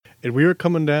And we are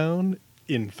coming down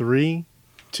in 3,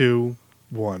 2,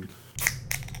 1.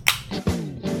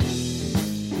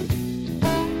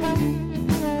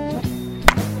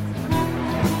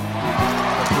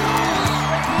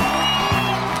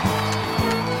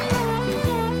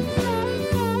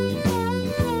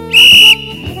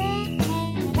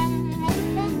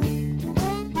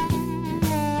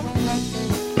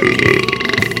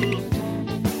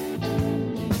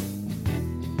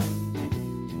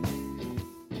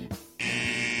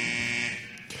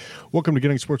 Welcome to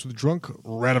Getting Sports with Drunk.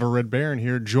 Rat of a Red Baron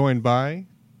here, joined by...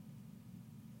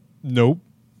 Nope.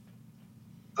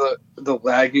 The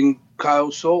lagging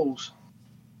Kyle Souls.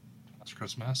 That's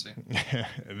Chris Massey.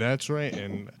 That's right.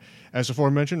 And as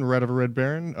aforementioned, Rat of a Red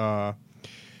Baron.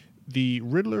 The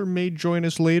Riddler may join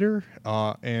us later,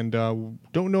 and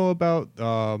don't know about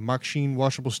Maksheen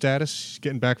washable status. He's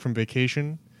getting back from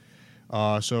vacation.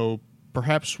 So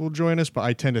perhaps will join us, but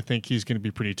I tend to think he's going to be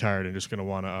pretty tired and just going to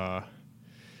want to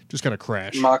just kind of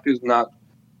crash. Mock is not.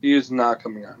 He is not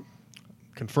coming on.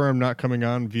 Confirmed not coming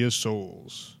on via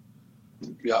Souls.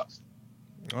 Yeah.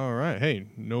 All right. Hey,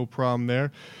 no problem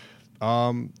there.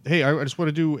 Hey, I just want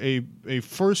to do a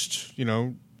first,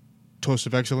 toast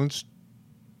of excellence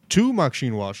to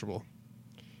Maksheen Washable.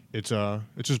 It's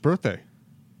his birthday.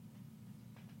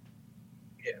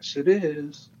 Yes, it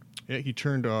is. Yeah, he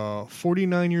turned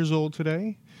 49 years old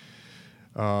today.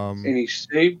 And he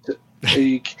saved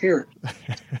a carrot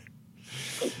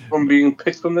from being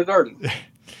picked from the garden.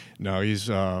 No, he's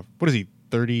what is he?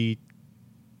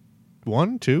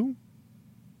 31, 2?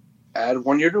 Add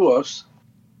 1 year to us.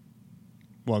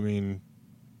 Well, I mean,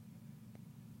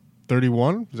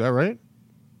 31. Is that right?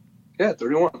 Yeah,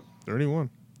 31.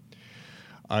 31.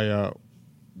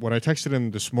 When I texted him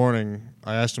this morning,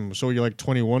 I asked him, "So you're like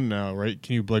 21 now, right?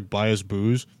 Can you like buy us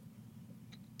booze?"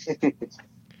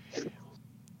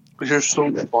 You're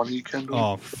so funny, Kendall.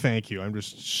 Oh, thank you. I'm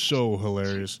just so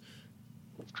hilarious.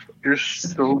 You're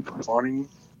so funny.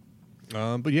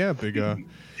 But yeah, big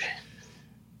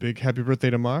happy birthday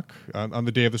to Mock on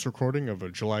the day of this recording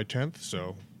of July 10th.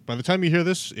 So by the time you hear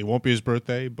this, it won't be his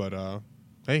birthday, but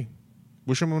hey,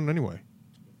 wish him one anyway.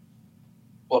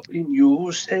 What can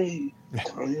you say?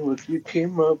 Tell me if you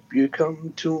came up, you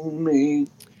come to me.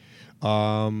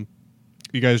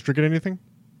 You guys drinking anything?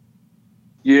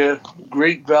 Yeah,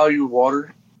 great value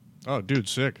water. Oh, dude,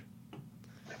 sick.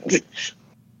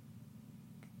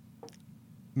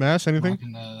 Mass, anything?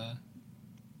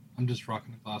 I'm just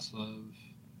rocking a glass of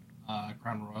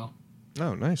Crown Royal.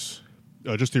 Oh, nice.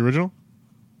 Just the original?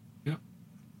 Yep.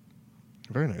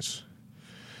 Very nice.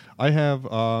 I have...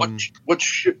 What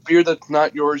shit beer that's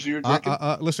not yours you're drinking?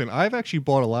 Listen, I've actually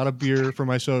bought a lot of beer for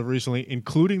myself recently,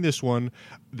 including this one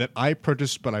that I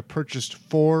purchased, but I purchased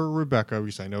for Rebecca,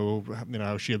 because I know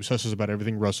how she obsesses about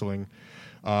everything wrestling.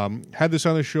 Had this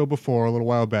on the show before, a little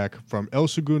while back, from El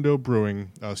Segundo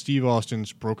Brewing, Steve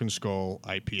Austin's Broken Skull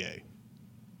IPA.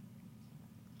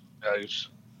 Nice.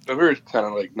 The beer is kind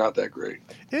of like not that great.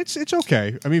 It's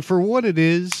okay. I mean, for what it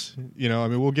is,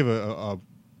 we'll give a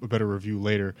better review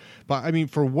later. But I mean,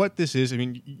 for what this is, I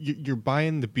mean, you're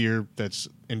buying the beer that's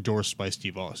endorsed by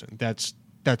Steve Austin. That's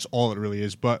all it really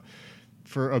is. But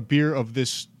for a beer of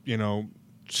this,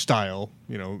 style,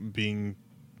 being,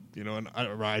 an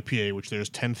IPA, which there's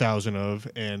 10,000 of,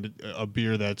 and a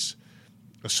beer that's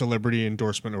a celebrity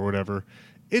endorsement or whatever,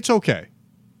 it's okay.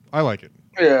 I like it.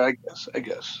 Yeah, I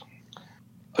guess.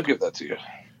 I'll give that to you.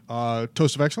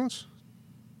 Toast of excellence?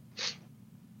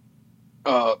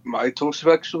 My toast of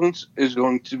excellence is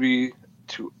going to be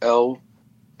to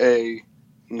L.A.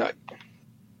 Knight.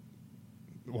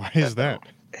 Why is that?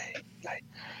 L.A. Knight.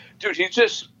 Dude, he's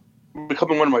just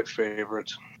becoming one of my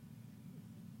favorites.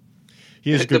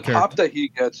 He is a good character. The pop that he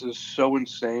gets is so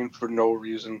insane for no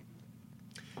reason.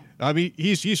 I mean,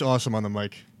 he's awesome on the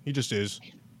mic. He just is.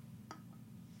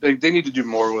 They need to do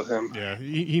more with him. Yeah,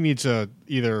 he needs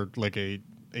either like a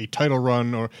title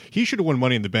run, or he should have won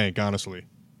Money in the Bank, honestly.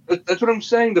 That's what I'm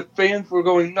saying. The fans were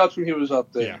going nuts when he was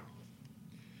up there. Yeah.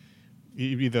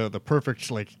 He'd be the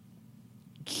perfect, like,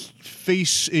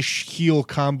 face-ish heel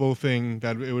combo thing.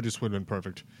 That it would have been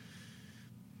perfect.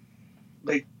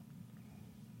 Like,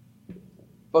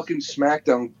 fucking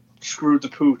SmackDown screwed the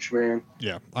pooch, man.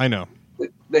 Yeah, I know.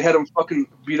 They had him fucking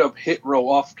beat up Hit Row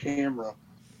off camera.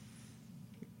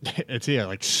 It's,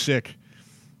 like, sick.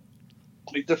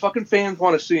 Like, the fucking fans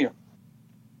want to see him.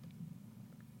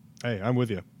 Hey, I'm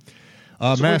with you.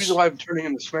 That's the Mass, reason why I'm turning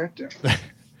into SmackDown.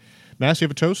 Mass, you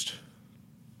have a toast?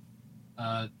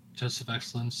 Toast of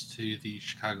excellence to the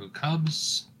Chicago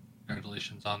Cubs.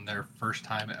 Congratulations on their first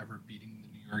time ever beating the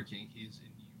New York Yankees in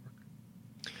New York.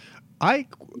 I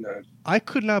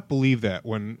could not believe that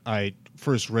when I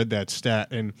first read that stat.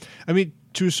 And I mean,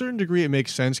 to a certain degree, it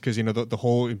makes sense because, you know, the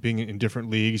whole being in different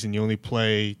leagues and you only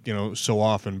play, you know, so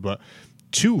often. But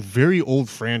two very old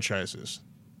franchises.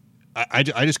 I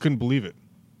just couldn't believe it.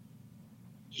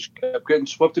 Just kept getting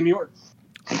swept in New York.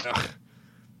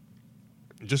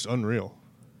 Just unreal.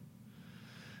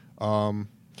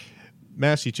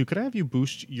 Massey, too, could I have you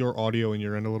boost your audio in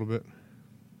your end a little bit?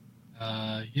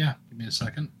 Yeah, give me a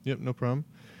second. Yep, no problem.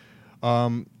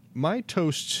 My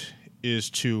toast is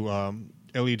to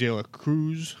Ellie De La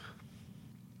Cruz.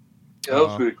 Yeah, that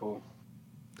was pretty cool.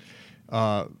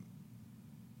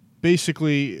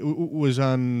 Basically, was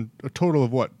on a total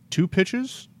of what, 2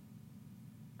 pitches?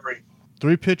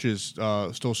 3 pitches.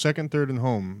 Still second, third, and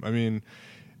home. I mean,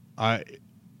 it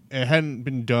hadn't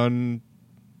been done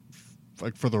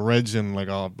like for the Reds in like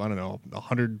I don't know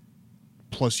 100+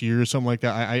 years, something like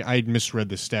that. I misread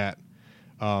the stat.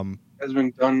 Has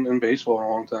been done in baseball in a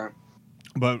long time.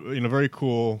 But, you know, very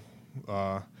cool.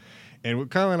 And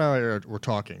Kyle and I were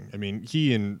talking. I mean,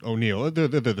 he and O'Neill, they're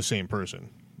the same person.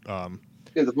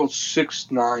 Yeah, they're both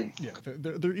 6'9". Yeah,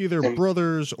 they're either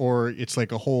brothers or it's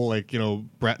like a whole, like, you know,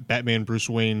 Batman Bruce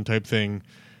Wayne type thing.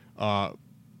 But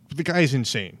the guy's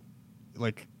insane.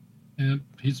 Like, yeah,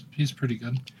 he's pretty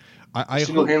good. I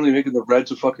single-handedly making the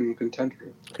Reds a fucking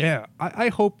contender. Yeah, I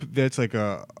hope that's like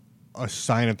a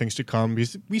sign of things to come,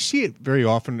 because we see it very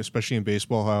often, especially in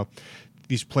baseball, how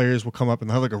these players will come up and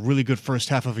they'll have like a really good first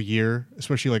half of a year,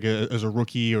 especially like as a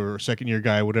rookie or a second-year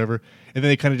guy, whatever, and then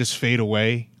they kind of just fade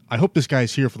away. I hope this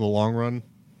guy's here for the long run.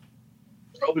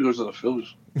 Probably goes to the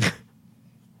Phillies. That's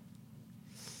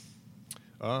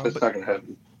not going to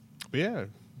happen. But yeah,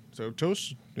 so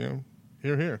toast, you know,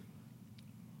 here.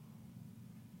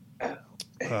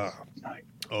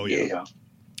 Oh yeah.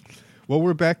 Well,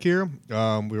 we're back here.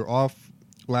 We were off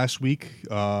last week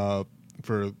for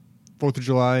 4th of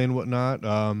July and whatnot.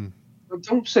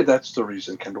 Don't say that's the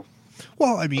reason, Kendall.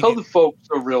 Well, I mean, tell the folks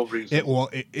the real reason.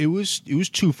 It was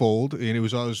twofold, and it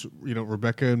was always, you know,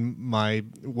 Rebecca and my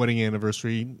wedding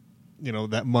anniversary, you know,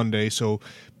 that Monday. So,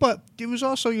 but it was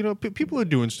also, you know, people are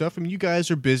doing stuff. I mean, you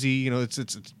guys are busy. You know,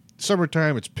 it's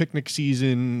summertime. It's picnic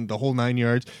season, the whole 9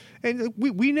 yards, and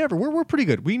we're pretty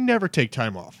good. We never take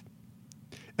time off.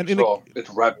 And it's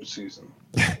rabbit season.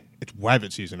 It's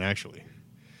rabbit season, actually.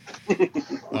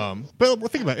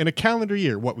 But think about it. In a calendar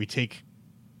year, we take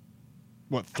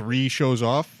 3 shows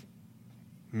off,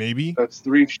 maybe. That's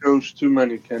 3 shows too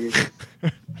many, Kenny.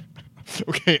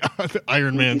 Okay,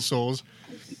 Iron Man souls.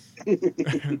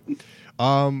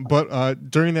 But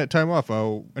during that time off,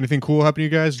 anything cool happen to you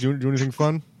guys? Do anything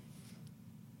fun?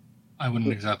 I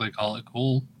wouldn't exactly call it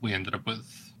cool. We ended up with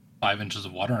 5 inches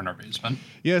of water in our basement.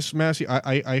 Yes, Massey,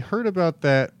 I heard about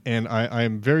that, and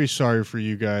I'm very sorry for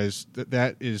you guys.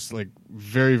 That is like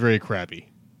very, very crappy.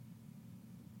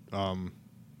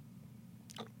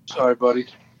 Sorry, buddy.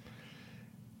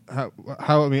 How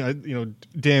I mean, you know,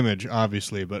 damage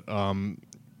obviously, but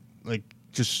like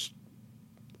just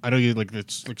I know you like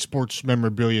it's like sports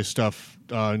memorabilia stuff.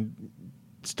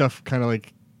 Stuff kind of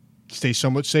like stay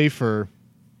somewhat safe, or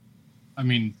I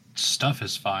mean, stuff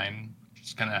is fine.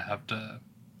 Just gonna have to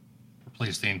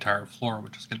replace the entire floor,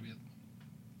 which is gonna be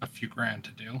a few grand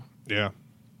to do. Yeah.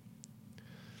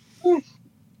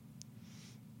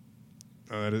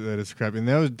 That is crappy, and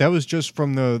that was just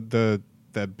from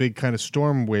that big kind of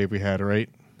storm wave we had, right?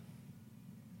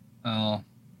 Well,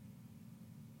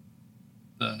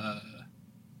 the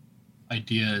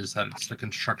idea is that it's the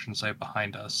construction site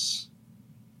behind us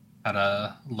had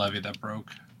a levee that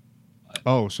broke.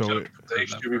 Oh, so they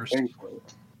should be paying for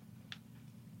it.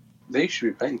 They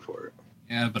should be paying for it.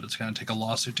 Yeah, but it's going to take a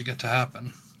lawsuit to get to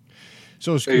happen.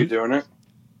 So are you doing it?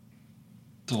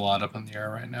 It's a lot up in the air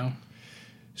right now.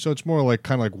 So it's more like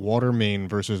kind of like water main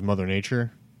versus Mother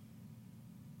Nature.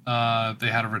 They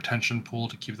had a retention pool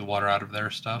to keep the water out of their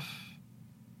stuff,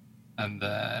 and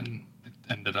then it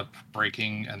ended up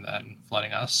breaking and then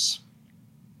flooding us.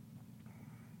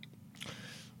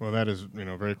 Well, that is, you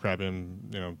know, very crappy,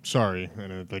 and, you know, sorry,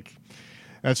 and like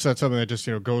that's not something that just,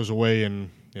 you know, goes away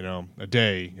in, you know, a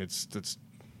day. It's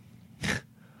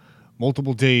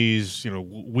multiple days, you know,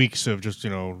 weeks of just, you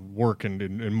know, work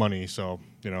and money. So,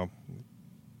 you know,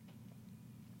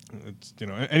 it's, you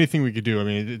know, anything we could do. I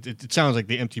mean, it sounds like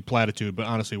the empty platitude, but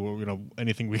honestly, well, you know,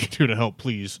 anything we could do to help,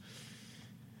 please.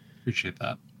 Appreciate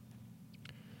that.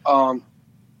 Do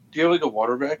you have like a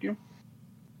water vacuum?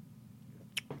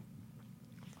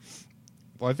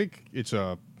 Well, I think it's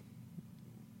a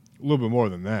little bit more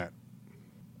than that.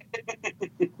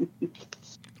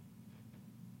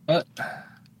 But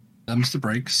them's the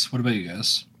breaks. What about you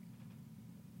guys?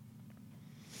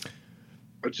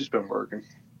 I've just been working.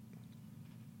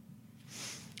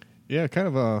 Yeah, kind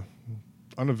of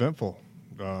uneventful.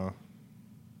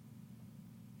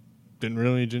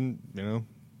 Didn't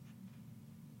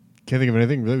can't think of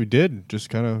anything that we did. Just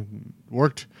kind of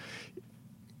worked.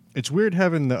 It's weird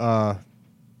having the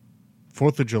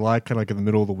 4th of July kind of like in the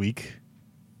middle of the week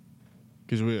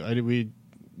because we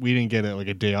didn't get like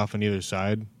a day off on either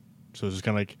side, so it's just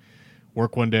kind of like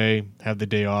work one day, have the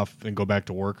day off, then go back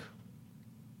to work.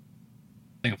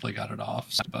 Thankfully, got it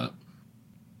off, but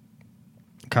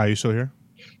Kai, you still here?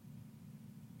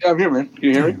 Yeah, I'm here, man. Can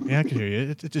you hear me? Yeah, I can hear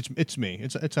you. It's me.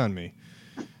 It's on me.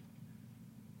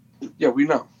 Yeah, we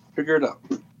know. Figure it out.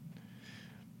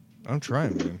 I'm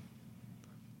trying, man.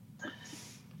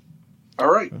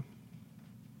 All right.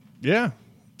 Yeah.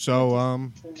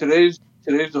 So today's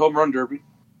the home run derby.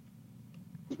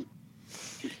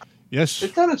 Yes.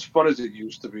 It's not as fun as it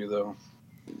used to be, though.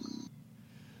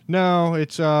 No,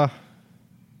 it's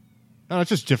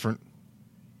just different.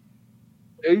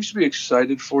 I used to be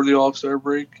excited for the All-Star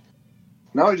break.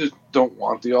 Now I just don't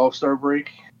want the All-Star break.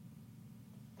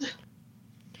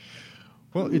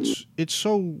 Well, it's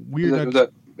so weird.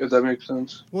 If that makes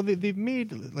sense. Well, they've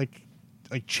made like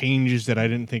changes that I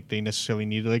didn't think they necessarily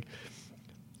needed. Like,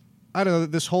 I don't know,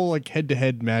 this whole like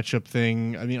head-to-head matchup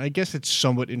thing. I mean, I guess it's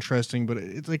somewhat interesting, but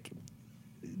it's like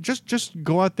just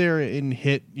go out there and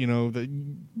hit. Use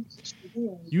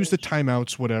the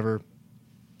timeouts, whatever.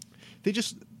 They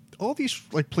just all these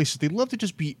like places. They love to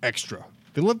just be extra.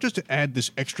 They love just to add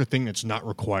this extra thing that's not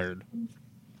required.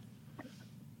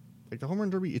 Like the home run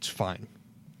derby, it's fine.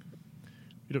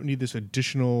 You don't need this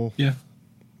additional. Yeah.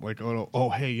 Like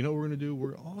hey, you know what we're gonna do?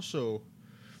 We're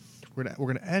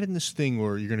gonna add in this thing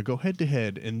where you're gonna go head to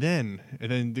head, and then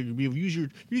we'll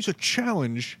use a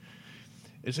challenge.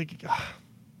 It's like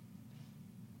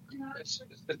it's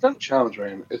not a challenge,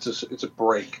 man. It's a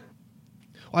break.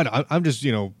 I'm just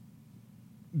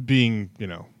being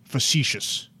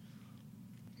facetious.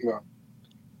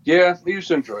 Yeah, I used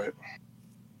to enjoy it.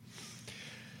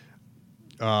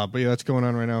 But yeah, that's going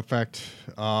on right now. In fact,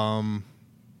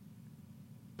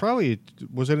 probably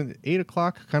was it an 8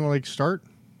 o'clock kind of like start?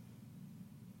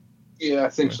 Yeah, I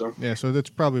think so. Yeah, so that's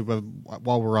probably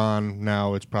while we're on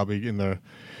now. It's probably in the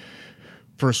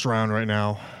first round right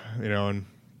now. I'm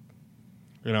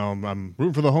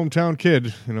rooting for the hometown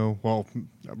kid. I'm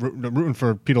rooting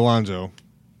for Pete Alonso.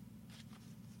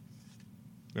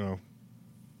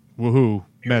 Woohoo,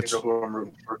 Mets. You know who I'm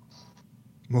rooting for.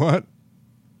 What?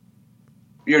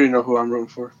 You already know who I'm rooting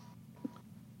for.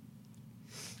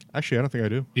 Actually, I don't think I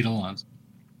do. Pete Alonso.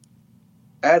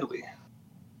 Adley.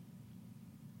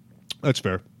 That's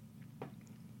fair.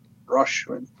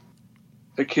 Rushman.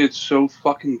 The kid's so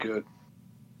fucking good.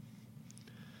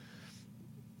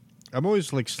 I'm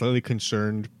always like slightly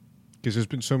concerned because there's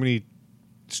been so many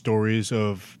stories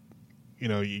of,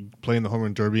 you playing the home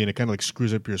run derby and it kind of like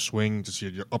screws up your swing, just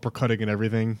your uppercutting and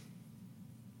everything.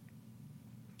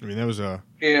 I mean, that was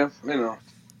Yeah, I know.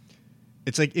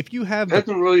 It's like if you have. It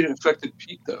hasn't really affected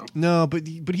Pete though. No, but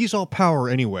he's all power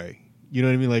anyway. You know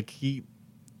what I mean? Like he.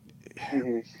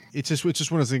 Mm-hmm. It's just one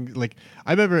of those things. Like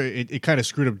I remember, it kind of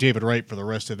screwed up David Wright for the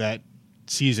rest of that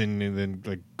season, and then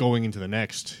like going into the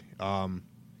next.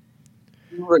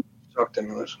 Right, sucked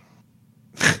anyways.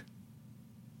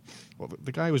 Well,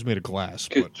 the guy was made of glass.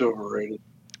 Kid's but overrated.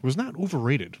 Was not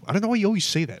overrated. I don't know why you always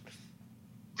say that.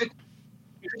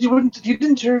 He wasn't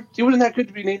that good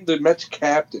to be named the Mets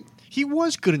captain. He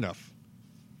was good enough.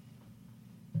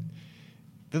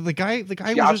 The guy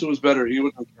was better. He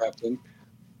wasn't captain.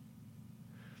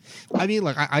 I mean,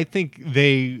 like I think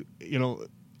they,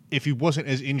 if he wasn't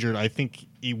as injured, I think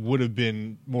he would have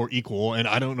been more equal. And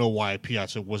I don't know why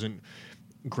Piazza wasn't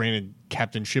granted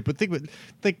captainship. But think,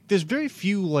 like, there's very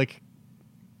few like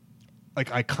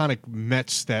iconic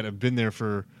Mets that have been there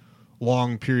for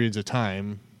long periods of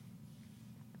time.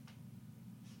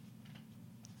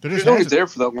 He was only there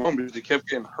for that long because he kept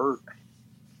getting hurt.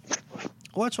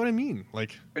 Well, that's what I mean.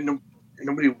 Like, and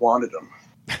nobody wanted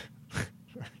him.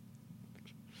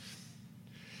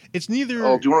 It's neither.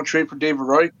 Oh, do you want to trade for David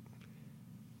Wright?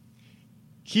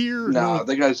 Nah,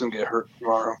 that guy's gonna get hurt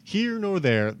tomorrow. Here nor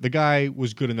there, the guy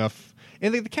was good enough,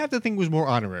 and the captain thing was more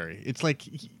honorary. It's like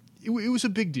it was a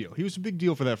big deal. He was a big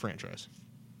deal for that franchise.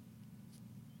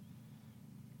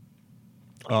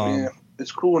 Yeah,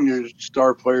 it's cool when your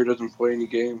star player doesn't play any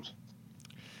games.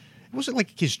 It wasn't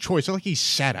like his choice. It's not like he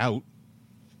sat out.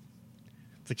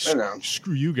 It's like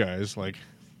screw you guys. Like,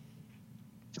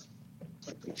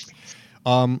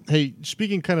 hey,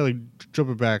 speaking kind of like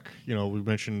jumping back, we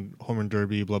mentioned home run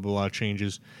derby, blah blah blah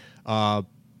changes.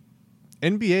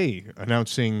 NBA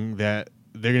announcing that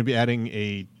they're going to be adding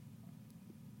a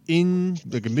in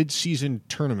like a mid-season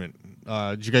tournament.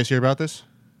 Did you guys hear about this?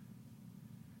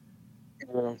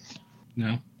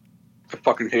 No. I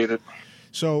fucking hate it.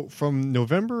 So from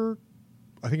November,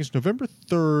 I think it's November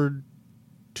 3rd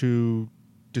to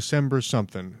December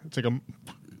something. It's like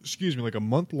like a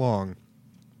month long.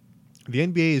 The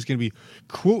NBA is going to be,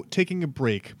 quote, taking a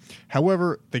break.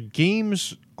 However, the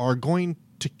games are going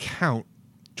to count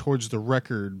towards the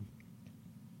record,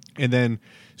 and then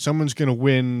someone's going to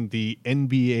win the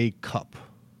NBA Cup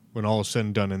when all is said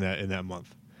and done in that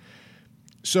month.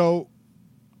 So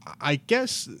I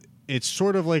guess it's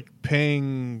sort of like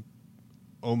paying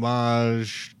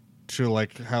homage to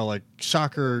like how like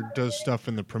soccer does stuff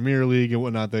in the Premier League and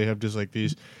whatnot. They have just like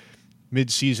these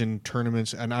mid-season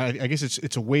tournaments, and I guess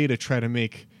it's a way to try to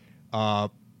make the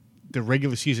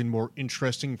regular season more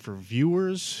interesting for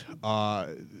viewers.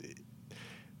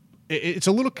 It's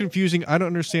a little confusing. I don't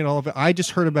understand all of it. I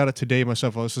just heard about it today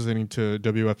myself. I was listening to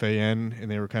WFAN,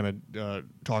 and they were kind of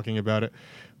talking about it.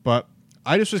 But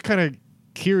I just was kind of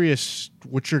curious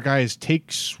what your guys'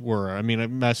 takes were. I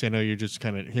mean, Massey, I know you're just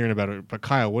kind of hearing about it, but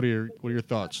Kyle, what are your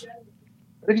thoughts?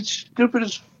 I think it's stupid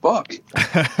as fuck.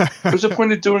 What's the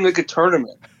point of doing like a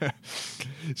tournament?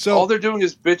 So all they're doing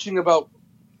is bitching about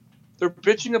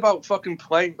fucking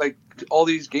playing like all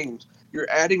these games. You're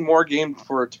adding more games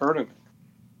for a tournament.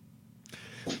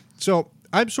 So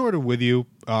I'm sort of with you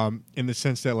in the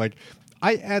sense that like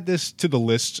I add this to the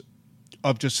list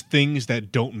of just things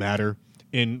that don't matter,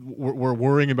 and we're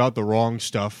worrying about the wrong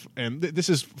stuff. And this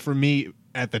is for me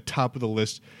at the top of the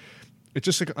list. It's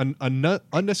just like an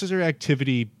unnecessary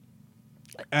activity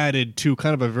added to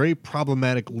kind of a very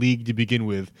problematic league to begin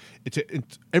with. It's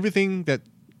everything that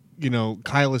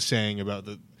Kyle is saying about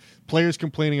the players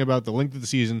complaining about the length of the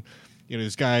season.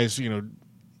 These guys,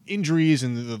 injuries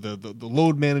and the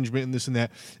load management and this and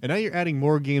that. And now you're adding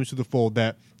more games to the fold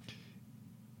that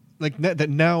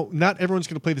now not everyone's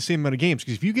going to play the same amount of games,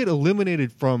 because if you get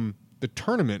eliminated from the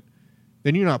tournament,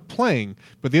 then you're not playing.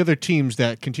 But the other teams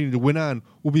that continue to win on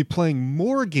will be playing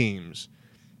more games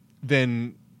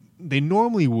than they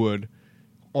normally would,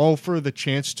 all for the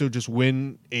chance to just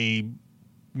win a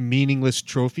meaningless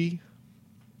trophy.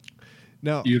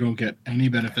 Now, you don't get any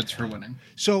benefits for winning.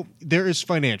 So there is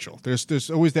financial. There's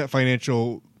always that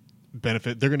financial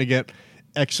benefit. They're going to get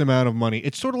X amount of money.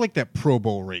 It's sort of like that Pro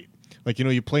Bowl rate. Like,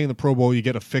 you play in the Pro Bowl, you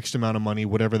get a fixed amount of money,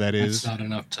 whatever that is. It's not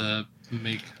enough to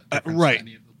make a difference right. to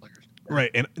any of the players.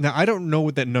 Right. And now I don't know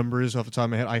what that number is off the top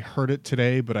of my head. I heard it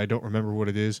today, but I don't remember what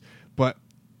it is. But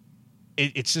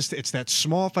it's that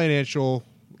small financial,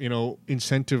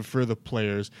 incentive for the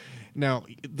players. Now,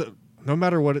 no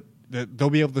matter what, they'll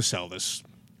be able to sell this.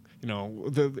 The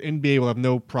NBA will have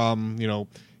no problem,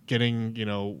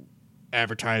 getting,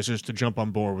 advertisers to jump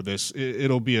on board with this.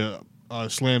 It'll be a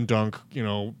slam dunk,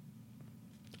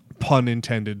 pun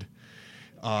intended.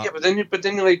 But then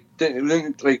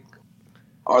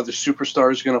are the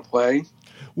superstars going to play?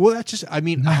 Well, that's just. I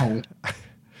mean, no.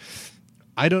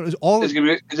 I don't. Is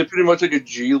it pretty much like a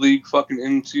G League fucking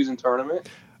in-season tournament?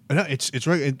 No, it's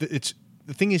right. It's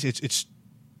the thing is,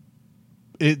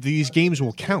 these games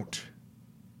will count.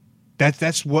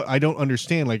 That's what I don't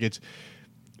understand. Like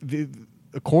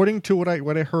according to what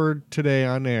I heard today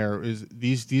on air, is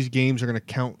these games are going to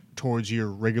count towards your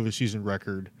regular season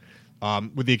record,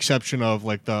 with the exception of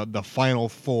like the final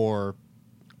four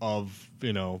of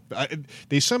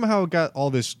they somehow got all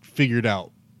this figured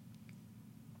out,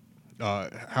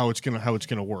 how it's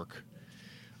gonna work.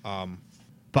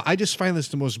 But I just find this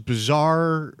the most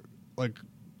bizarre, like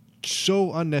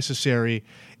so unnecessary,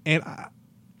 and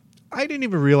I didn't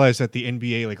even realize that the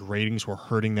NBA like ratings were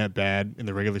hurting that bad in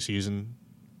the regular season.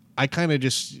 I kind of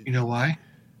just why?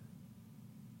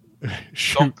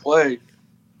 Don't play.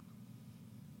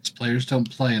 Players don't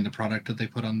play, and the product that they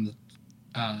put on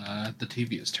the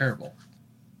TV is terrible.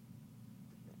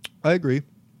 I agree,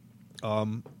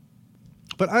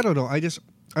 but I don't know. I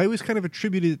always kind of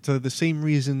attributed it to the same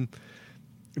reason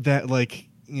that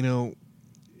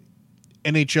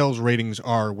NHL's ratings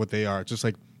are what they are. It's just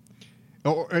like,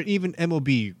 or even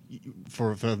MLB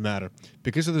for the matter,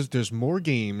 because there's more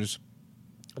games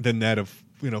than that of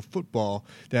football.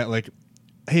 That like,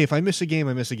 hey, if I miss a game,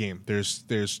 I miss a game.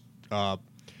 There's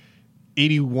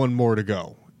 81 more to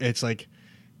go. It's like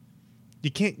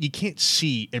you can't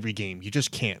see every game. You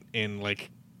just can't. And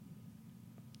like,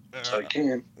 I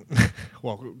can.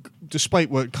 Well, despite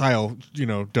what Kyle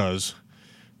does,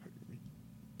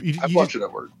 I watch it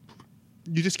at work.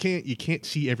 You just can't. You can't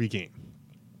see every game,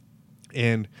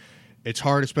 and it's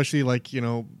hard, especially like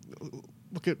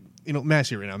look at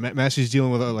Massey right now. Massey's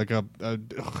dealing with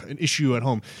an issue at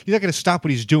home. He's not going to stop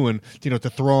what he's doing, to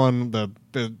throw on the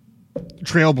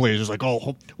trailblazers, like,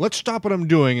 oh, let's stop what I'm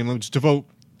doing and let's devote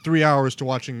 3 hours to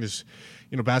watching this,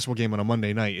 basketball game on a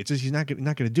Monday night. It's just he's not going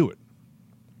to do it.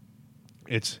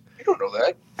 It's you don't know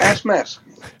that. Ask Mask.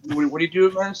 What do you do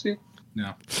at Mask?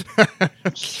 No.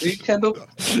 See, Kendall.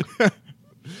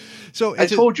 So I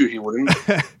told you he wouldn't.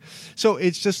 So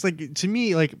it's just like, to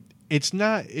me, like, it's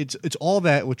not. It's all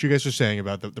that what you guys are saying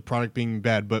about the product being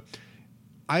bad, but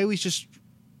I always just,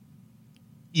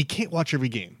 you can't watch every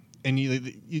game, and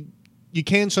you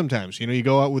can sometimes. You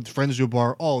go out with friends to a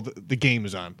bar. Oh, the game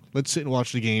is on. Let's sit and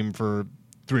watch the game for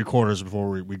 3/4 before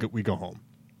we go home.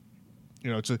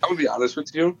 I'm gonna be honest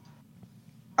with you.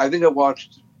 I think I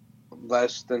watched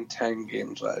less than 10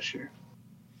 games last year.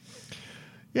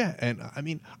 Yeah, and I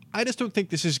mean, I just don't think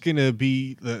this is gonna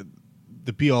be the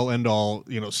be all end all.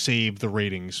 Save the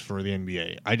ratings for the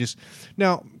NBA.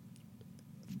 Now,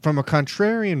 from a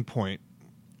contrarian point,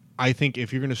 I think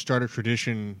if you're going to start a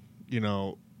tradition, let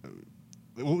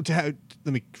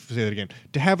me say that again.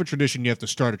 To have a tradition, you have to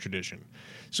start a tradition.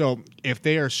 So if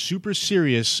they are super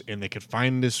serious and they could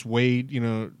find this way,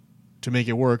 to make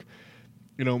it work,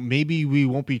 maybe we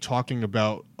won't be talking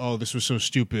about, oh, this was so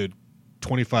stupid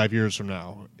 25 years from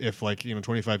now. If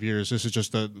 25 years, this is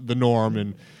just the norm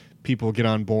and people get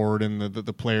on board and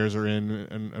the players are in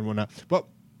and whatnot. But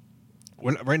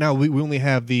right now we only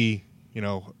have the,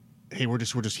 hey, we're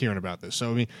just hearing about this. So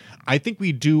I mean, I think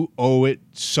we do owe it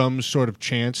some sort of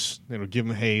chance. Give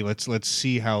them, hey, let's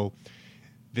see how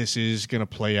this is going to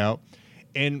play out,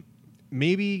 and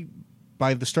maybe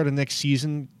by the start of next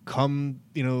season, come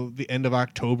the end of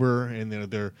October, and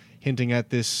they're hinting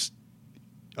at this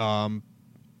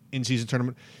in-season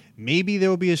tournament. Maybe there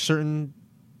will be a certain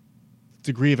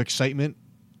degree of excitement.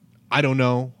 I don't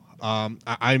know.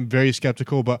 I'm very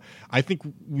skeptical, but I think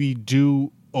we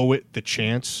do owe it the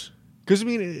chance. Because, I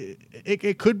mean,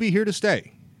 it could be here to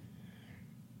stay.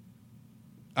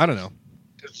 I don't know.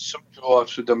 So many people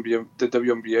watch the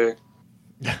WNBA.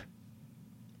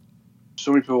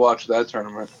 So many people watch that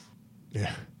tournament.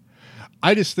 Yeah.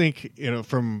 I just think,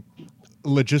 from a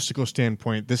logistical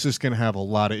standpoint, this is going to have a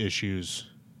lot of issues.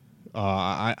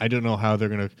 I don't know how they're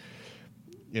going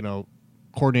to,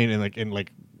 coordinate and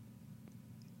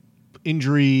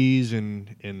injuries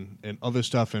and other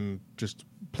stuff, and just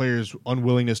players'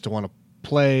 unwillingness to want to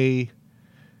play.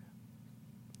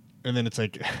 And then it's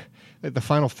like the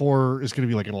Final Four is going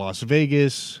to be in Las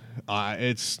Vegas.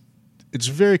 It's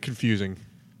very confusing.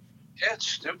 Yeah, it's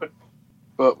stupid,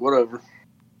 but whatever.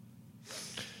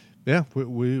 Yeah,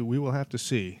 we will have to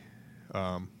see.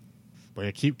 But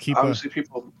yeah, keep. Obviously,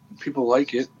 people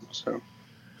like it. So.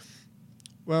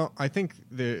 Well, I think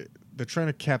they're trying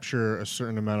to capture a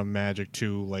certain amount of magic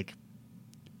too. Like,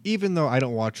 even though I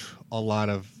don't watch a lot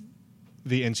of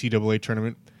the NCAA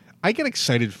tournament, I get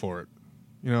excited for it.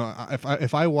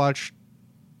 If I watch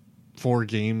 4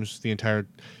 games, the entire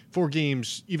 4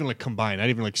 games, even combined, not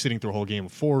even sitting through a whole game,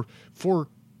 4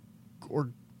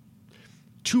 or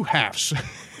 2 halves.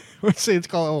 Let's say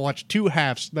I'll watch 2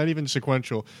 halves, not even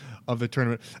sequential, of the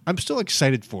tournament. I'm still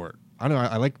excited for it. I don't know.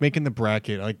 I like making the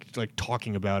bracket. I like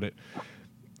talking about it,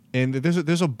 and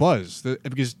there's a buzz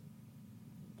because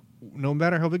no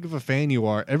matter how big of a fan you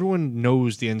are, everyone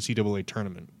knows the NCAA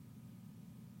tournament.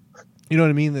 You know what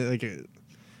I mean?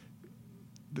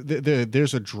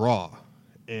 There's a draw.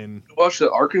 And I watched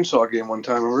the Arkansas game one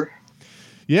time, remember?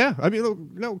 Yeah, I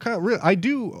mean, no, kind of. Really, I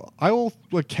do. I will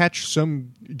catch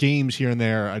some games here and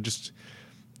there.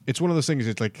 It's one of those things.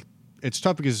 It's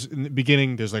tough because in the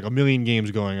beginning there's a million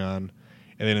games going on,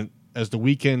 and then as the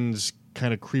weekends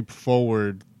kind of creep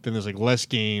forward, then there's less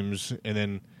games, and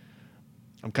then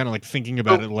I'm kind of thinking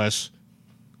about it less.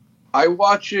 I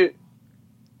watch it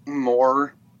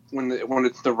more when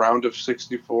it's the round of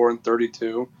 64 and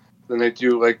 32 than they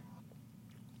do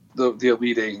the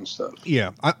Elite Eight and stuff.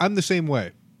 Yeah, I'm the same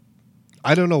way.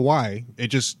 I don't know why. It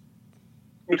just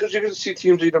because you're going to see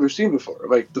teams you've never seen before,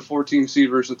 like the 14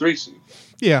 seed versus the 3 seed.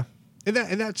 Yeah. And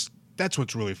that's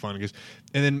what's really fun. And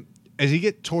then as you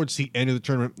get towards the end of the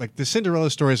tournament, the Cinderella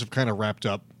stories have kind of wrapped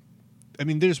up. I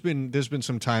mean, there's been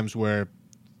some times where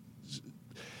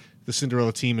the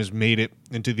Cinderella team has made it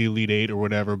into the Elite Eight or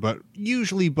whatever, but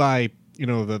usually by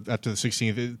after the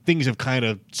 16th, things have kind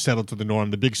of settled to the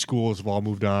norm. The big schools have all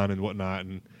moved on and whatnot.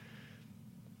 And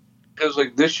because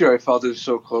this year, I felt it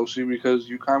so closely because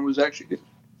UConn was actually good.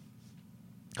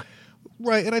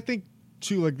 Right, and I think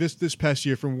too, this past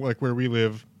year from where we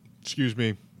live, excuse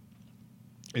me,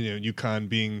 and UConn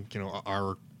being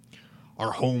our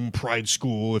home pride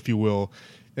school, if you will,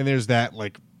 and there's that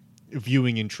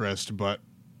viewing interest. But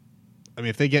I mean,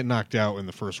 if they get knocked out in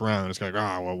the first round, it's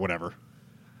well, whatever.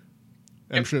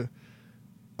 I'm sure.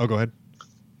 Oh, go ahead.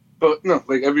 But no,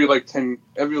 like every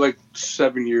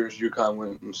 7 years, UConn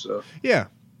wins. So Yeah,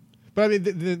 but I mean,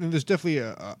 there's definitely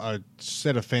a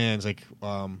set of fans. Like,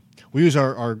 we use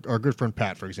our good friend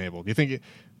Pat, for example. Do you think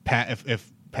Pat,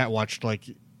 if Pat watched like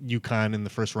UConn in the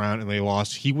first round and they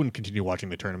lost, he wouldn't continue watching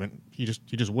the tournament? He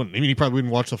just wouldn't. I mean, he probably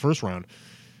wouldn't watch the first round.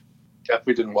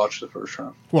 definitely didn't watch the first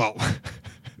round. Well,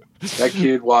 that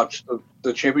kid watched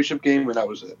the championship game, and that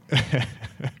was it.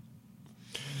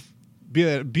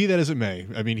 Be that as it may,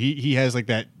 I mean, he has like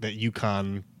that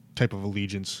UConn type of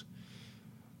allegiance.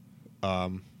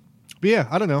 But yeah,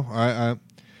 I don't know.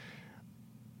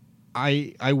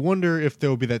 I wonder if there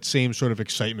will be that same sort of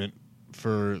excitement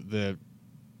for the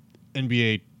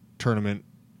NBA tournament,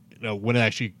 when it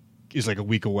actually is like a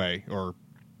week away or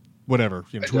whatever,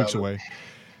 2 weeks away.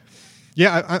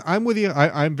 Yeah, I'm with you.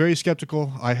 I'm very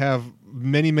skeptical. I have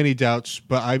many doubts,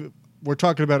 but we're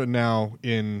talking about it now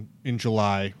in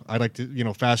July. I'd like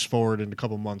to fast forward in a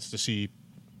couple months to see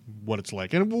what it's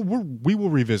like, and we will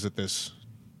revisit this.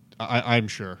 I'm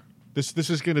sure this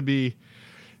is going to be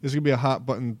a hot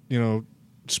button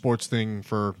sports thing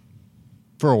for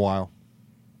a while.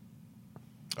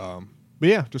 But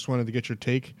yeah, just wanted to get your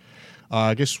take.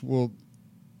 I guess we'll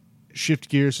shift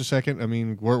gears a second. I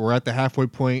mean, we're at the halfway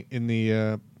point in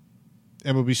the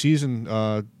MLB season.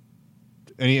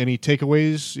 Any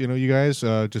takeaways? You guys,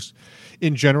 just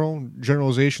in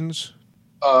generalizations.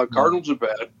 Cardinals are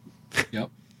bad. Yep.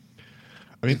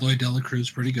 I mean, Lloyd Dela Cruz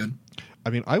pretty good. I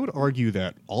mean, I would argue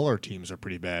that all our teams are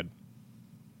pretty bad.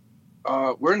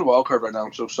 We're in the wild card right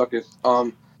now, so suck it.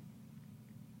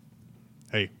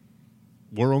 Hey,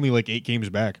 we're only like 8 games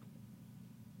back.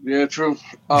 Yeah, true.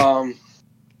 I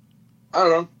don't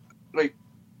know. Like,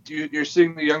 you're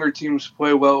seeing the younger teams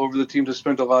play well over the teams that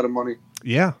spent a lot of money.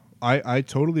 Yeah, I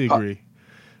totally agree.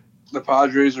 The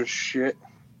Padres are shit.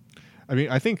 I mean,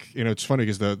 I think it's funny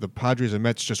because the Padres and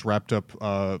Mets just wrapped up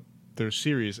their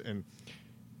series, and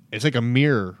it's like a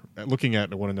mirror looking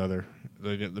at one another.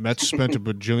 The Mets spent a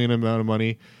bajillion amount of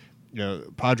money.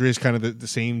 Padres kind of the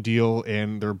same deal,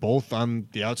 and they're both on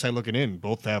the outside looking in.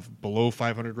 Both have below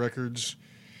 500 records.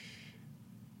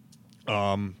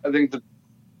 I think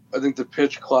the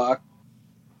pitch clock,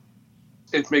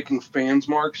 it's making fans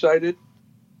more excited.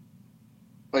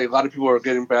 Like, a lot of people are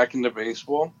getting back into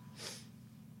baseball,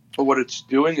 but what it's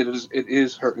doing, it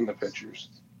is hurting the pitchers.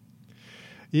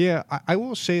 Yeah, I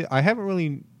will say I haven't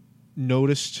really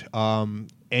noticed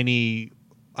any.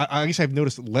 I guess I've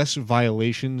noticed less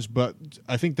violations, but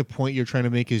I think the point you're trying to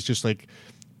make is just like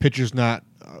pitchers not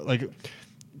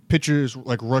pitchers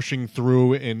like rushing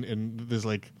through, and there's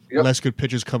like less good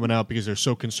pitchers coming out because they're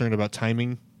so concerned about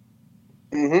timing.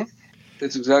 Mm-hmm.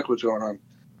 That's exactly what's going on.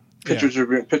 Pitchers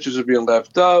are being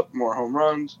left up, more home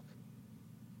runs.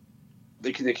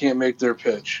 They can't make their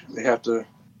pitch. They have to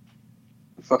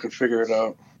fucking figure it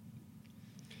out.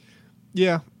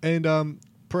 Yeah, and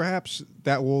perhaps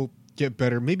that will get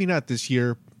better. Maybe not this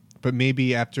year, but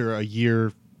maybe after a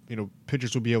year,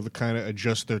 pitchers will be able to kind of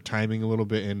adjust their timing a little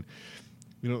bit, and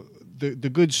the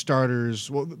good starters,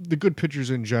 well, the good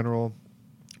pitchers in general,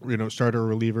 starter or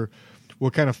reliever, will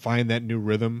kind of find that new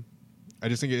rhythm. I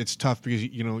just think it's tough because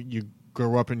you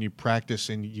grow up and you practice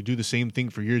and you do the same thing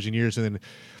for years and years, and then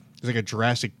there's like a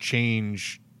drastic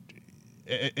change.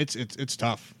 It's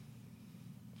tough.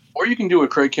 Or you can do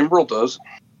what Craig Kimbrell does.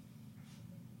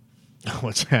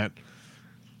 What's that?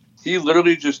 He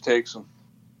literally just takes them.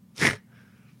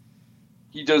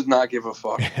 He does not give a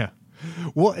fuck. Yeah.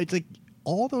 Well, it's like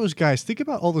all those guys. Think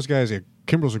about all those guys.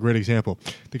 Kimbrell's a great example.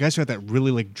 The guys who had that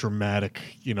really like dramatic,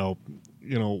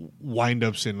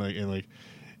 wind-ups and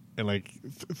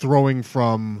throwing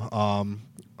from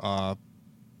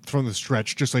the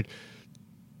stretch, just like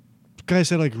guys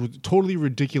had like totally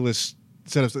ridiculous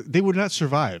setups. They would not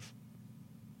survive.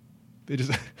 They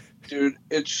just. Dude,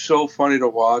 it's so funny to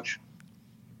watch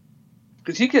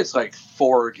because he gets like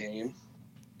 4 a game.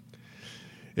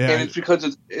 Yeah, and it's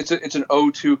because it's an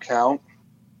 0-2 count,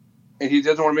 and he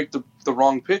doesn't want to make the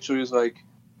wrong pitch, so he's like,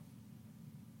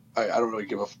 I don't really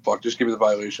give a fuck. Just give me the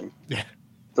violation. Yeah,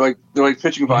 they're like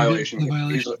pitching violation.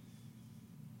 He's like,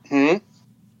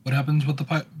 What happens with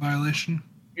the violation?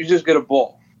 You just get a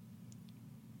ball.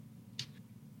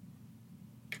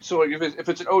 So like if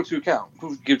it's an 0-2 count,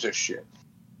 who gives a shit?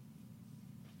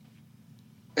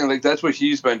 And like that's what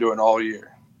he's been doing all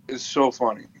year. It's so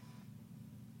funny.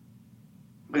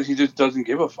 Because he just doesn't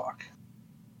give a fuck.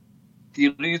 He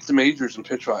leads the majors in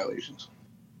pitch violations.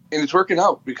 And it's working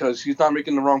out because he's not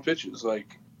making the wrong pitches.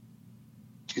 Like,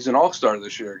 he's an all-star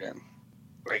this year again.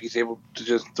 Like, he's able to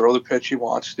just throw the pitch he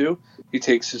wants to. He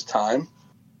takes his time.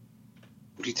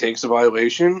 He takes the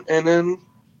violation and then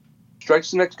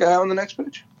strikes the next guy out on the next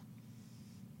pitch.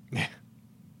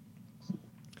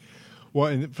 Well,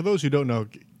 and for those who don't know,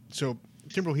 so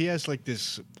Kimbrel, he has like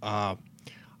this.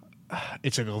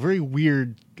 It's like a very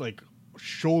weird like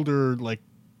shoulder like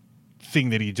thing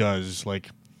that he does. Like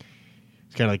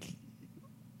it's kind of like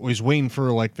he's waiting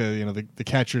for like the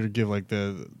catcher to give like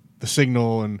the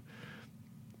signal, and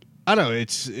I don't know.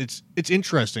 It's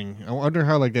interesting. I wonder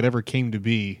how like that ever came to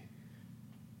be.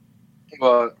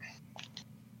 But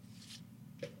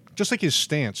Just like his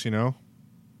stance,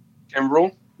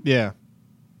 Kimbrel, Yeah.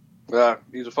 yeah,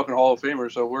 he's a fucking Hall of Famer,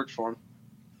 so it works for him.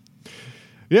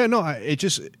 Yeah, no, it's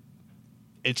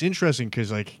interesting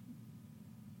because like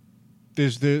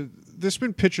there's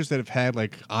been pitchers that have had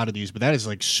like oddities, but that is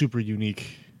like super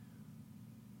unique.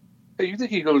 Hey, you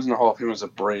think he goes in the Hall of Fame as a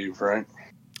Brave, right?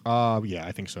 Yeah,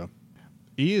 I think so.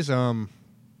 He is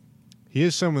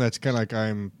someone that's kind of like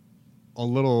I'm a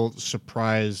little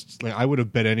surprised. Like I would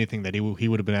have bet anything that he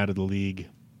would have been out of the league.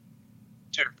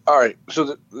 Dude, all right.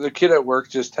 So the kid at work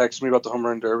just texted me about the home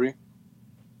run derby.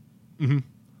 Mm-hmm.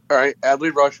 All right,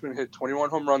 Adley Rutschman hit 21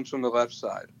 home runs from the left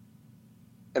side.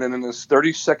 And then in this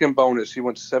 30-second bonus, he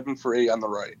went 7 for 8 on the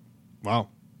right. Wow.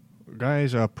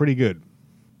 Guys, pretty good.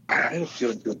 I don't feel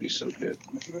like it would be so good.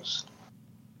 Look at this.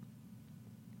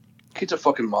 Kid's a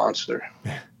fucking monster.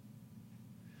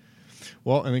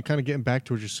 Well, and then kind of getting back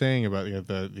to what you're saying about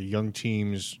the young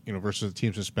teams, versus the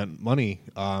teams that spent money.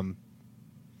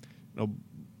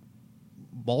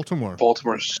 Baltimore.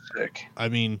 Baltimore's sick. I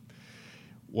mean,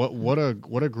 what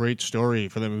a great story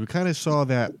for them. We kind of saw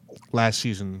that last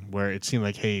season where it seemed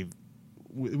like, hey,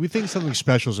 we think something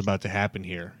special is about to happen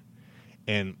here,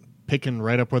 and picking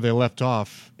right up where they left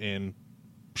off, and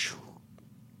phew.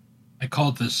 I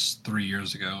called this 3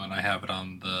 years ago, and I have it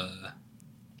on the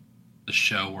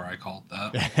show where I called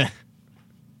that.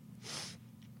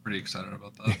 Pretty excited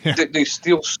about that. They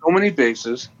steal so many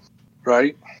bases,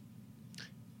 right?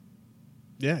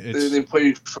 Yeah, they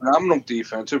play phenomenal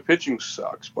defense. Their pitching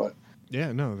sucks, but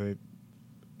yeah, no,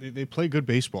 they play good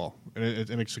baseball, and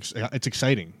it's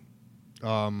exciting.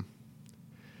 I mean,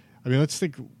 let's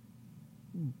think.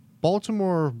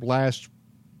 Baltimore last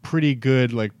pretty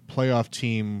good like playoff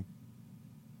team.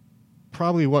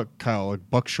 Probably what, Kyle, like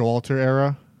Buck Showalter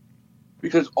era.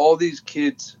 Because all these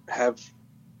kids have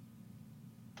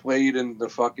played in the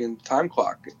fucking time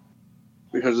clock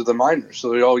because of the minors,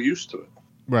 so they're all used to it.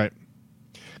 Right.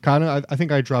 Kind of. I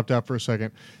think I dropped out for a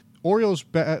second. Orioles,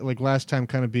 like last time,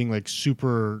 kind of being like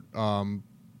super,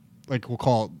 like we'll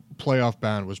call it playoff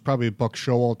bound, was probably Buck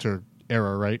Showalter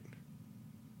era, right?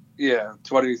 Yeah,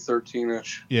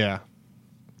 2013-ish. Yeah.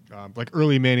 Like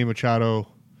early Manny Machado.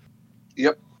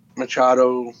 Yep,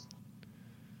 Machado.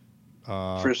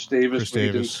 Chris Davis. But he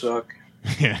didn't suck.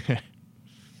 Yeah.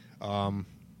 But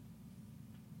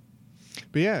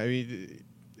yeah, I mean,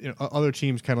 other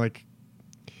teams kind of like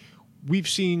we've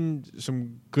seen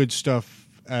some good stuff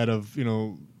out of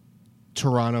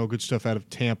Toronto, good stuff out of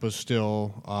Tampa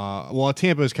still. Well,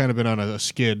 Tampa has kind of been on a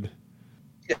skid.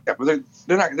 Yeah, but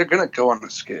they're gonna go on a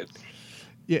skid.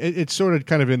 Yeah, it's sort of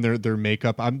kind of in their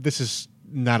makeup. This is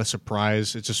not a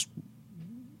surprise. It's just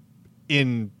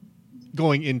in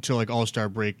going into like All-Star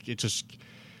break. It just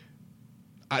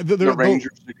the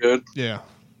Rangers are good. Yeah,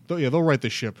 they'll right the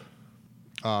ship.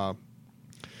 The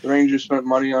Rangers spent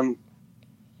money on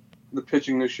the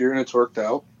pitching this year, and it's worked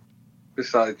out.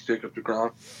 Besides Jacob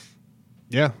deGrom.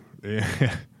 Yeah. But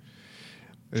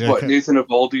Nathan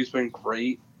Eovaldi's been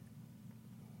great.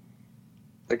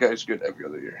 That guy's good every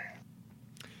other year.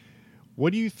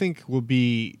 What do you think will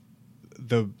be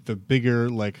the bigger,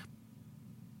 like,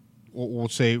 we'll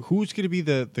say, who's going to be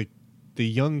the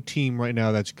young team right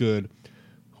now that's good,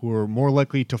 who are more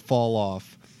likely to fall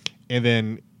off, and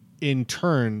then in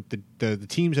turn the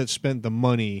teams that spent the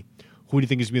money, who do you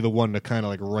think is going to be the one to kind of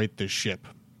like right the ship?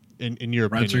 In your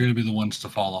opinion, Reds are going to be the ones to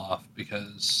fall off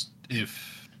because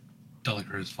if De La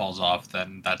Cruz falls off,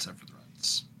 then that's it for the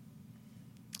Reds.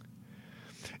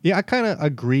 Yeah, I kind of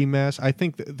agree, Mass. I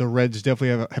think the Reds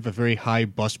definitely have a very high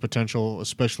bust potential,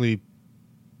 especially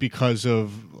because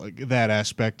of like that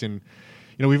aspect. And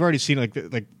we've already seen like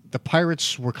the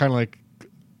Pirates were kind of like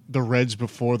the Reds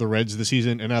before the Reds this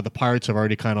season, and now the Pirates have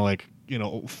already kind of like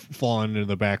fallen into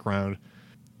the background.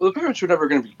 Well, the Pirates were never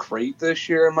going to be great this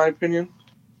year, in my opinion.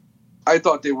 I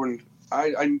thought they wouldn't.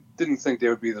 I didn't think they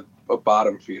would be a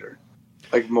bottom feeder,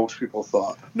 like most people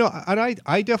thought. No, and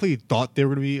I definitely thought they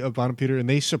were going to be a bottom feeder, and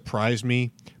they surprised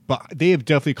me. But they have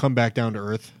definitely come back down to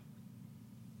earth.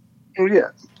 Oh yeah,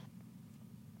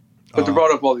 but they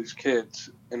brought up all these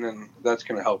kids, and then that's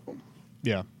going to help them.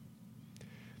 Yeah,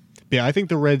 yeah. I think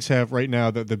the Reds have right now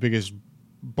the biggest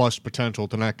bust potential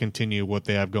to not continue what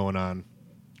they have going into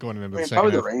the second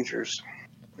probably half. the Rangers,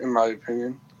 in my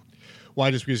opinion.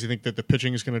 Why? Just because you think that the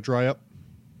pitching is going to dry up?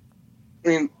 I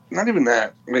mean, not even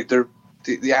that. Like the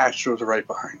Astros are right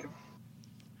behind him.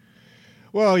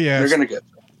 Well, yeah, they're going to get.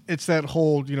 It's that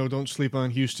whole, don't sleep on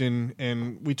Houston,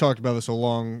 and we talked about this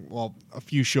a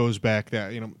few shows back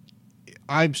that,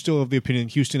 I'm still of the opinion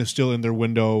Houston is still in their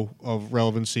window of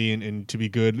relevancy and to be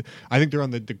good. I think they're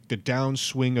on the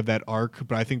downswing of that arc,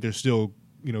 but I think they're still,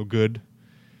 good.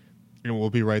 We'll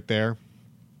be right there.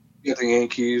 You got the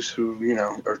Yankees who,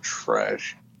 are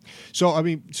trash. So,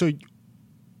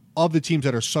 of the teams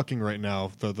that are sucking right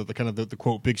now, the kind of the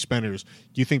quote big spenders,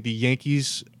 do you think the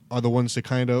Yankees are the ones to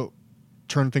kind of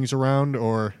turn things around,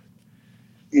 or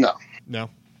no?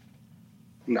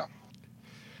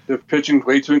 They're pitching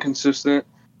way too inconsistent,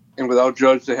 and without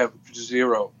Judge, they have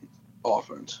zero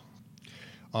offense.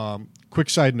 Quick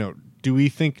side note: do we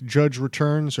think Judge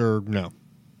returns or no?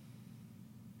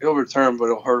 He'll return, but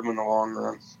it'll hurt him in the long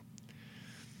run.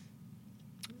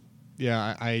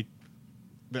 Yeah, I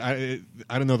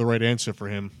don't know the right answer for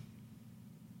him.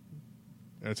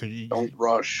 Don't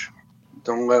rush.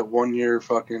 Don't let 1 year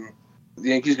fucking. The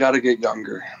Yankees got to get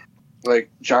younger. Like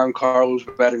John Carlos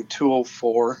batting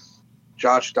 204,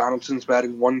 Josh Donaldson's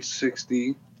batting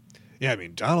 160. Yeah,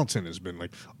 Donaldson has been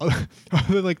other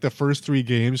than the first 3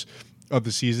 games of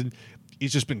the season,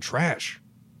 he's just been trash.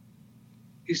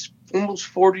 He's almost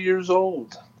 40 years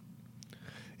old.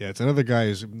 Yeah, it's another guy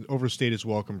who's overstayed his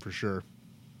welcome for sure.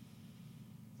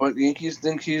 But the Yankees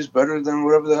think he's better than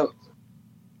whatever the hell.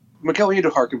 Miguel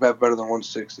Andujar can bat better than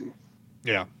 160.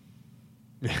 Yeah.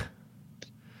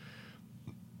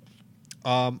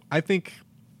 I think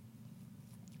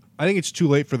it's too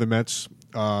late for the Mets.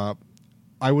 I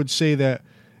would say that,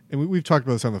 and we've talked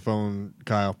about this on the phone,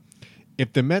 Kyle.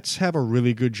 If the Mets have a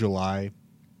really good July,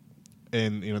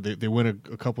 and they win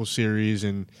a couple series,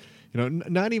 and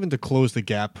not even to close the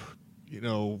gap,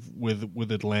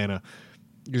 with Atlanta,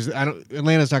 because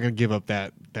Atlanta's not going to give up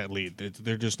that lead.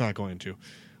 They're just not going to.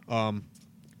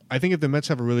 I think if the Mets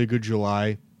have a really good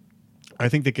July, I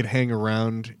think they could hang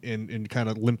around and kind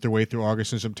of limp their way through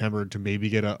August and September to maybe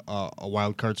get a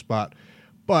wild card spot.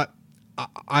 But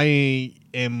I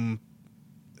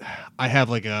have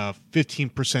a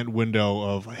 15% window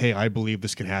of, hey, I believe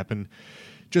this can happen,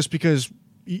 just because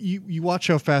you watch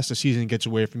how fast the season gets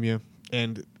away from you,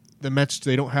 and the Mets,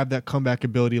 they don't have that comeback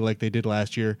ability like they did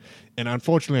last year. And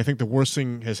unfortunately, I think the worst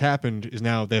thing has happened is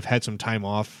now they've had some time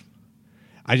off.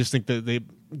 I just think that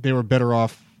they were better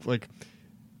off,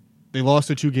 they lost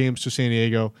the 2 games to San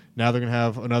Diego. Now they're going to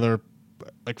have another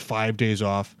 5 days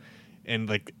off. And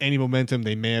any momentum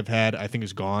they may have had, I think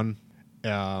is gone.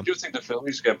 Do you think the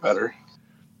Phillies get better?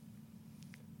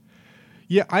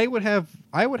 Yeah, I would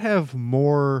have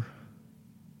more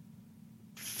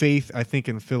faith, I think,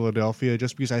 in Philadelphia,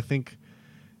 just because I think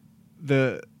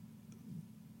that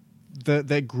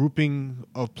grouping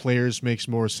of players makes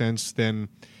more sense than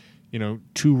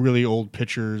 2 really old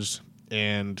pitchers,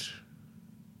 and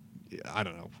I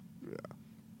don't know.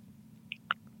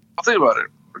 I'll think about it.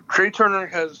 Trey Turner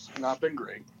has not been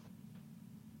great,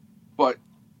 but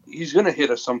he's going to hit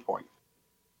at some point.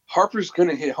 Harper's going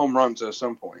to hit home runs at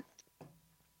some point.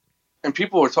 And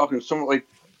people are talking somewhat like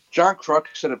John Kruk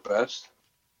said it best.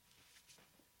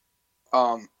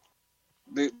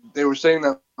 They were saying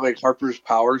that Harper's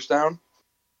power's down.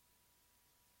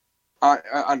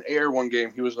 On air one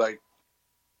game, he was like,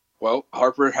 well,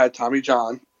 Harper had Tommy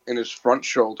John in his front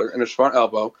shoulder and his front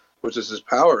elbow, which is his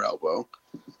power elbow.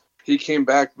 He came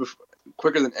back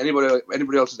quicker than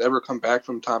anybody else has ever come back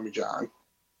from Tommy John.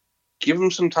 Give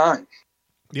him some time.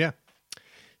 Yeah.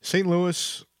 St.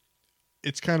 Louis,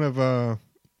 it's kind of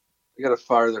they got to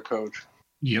fire their coach.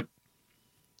 Yep.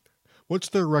 What's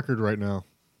their record right now?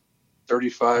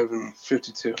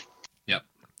 35-52. Yep.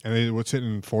 And what's it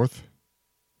in 4th?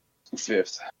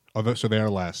 5th. Oh, so they are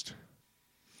last.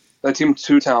 That team's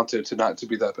too talented to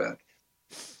be that bad.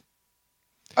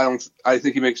 I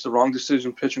think he makes the wrong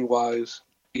decision pitching wise.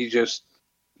 He's just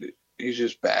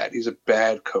bad. He's a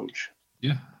bad coach.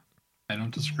 Yeah, I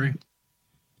don't disagree.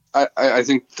 I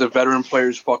think the veteran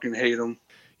players fucking hate him.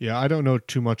 Yeah, I don't know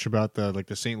too much about the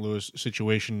St. Louis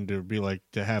situation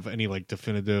to have any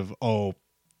definitive,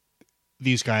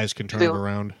 these guys can turn it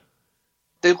around.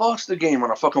 They lost the game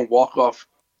on a fucking walk-off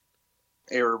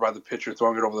error by the pitcher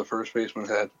throwing it over the first baseman's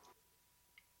head.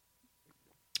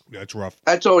 That's rough.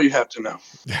 That's all you have to know.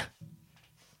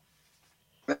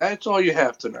 That's all you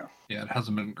have to know. Yeah, it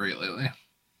hasn't been great lately.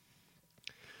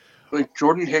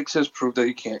 Jordan Hicks has proved that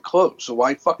he can't close, so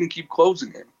why fucking keep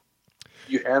closing him?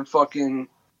 You have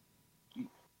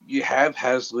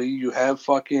Hasley, you have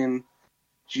fucking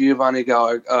Giovanni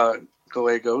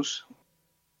Gallegos.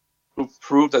 who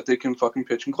prove that they can fucking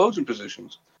pitch in closing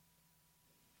positions.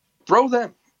 Throw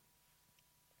them.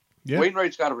 Yeah.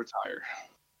 Wainwright's got to retire.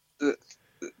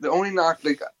 The only knock,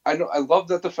 like, I love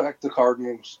that the fact the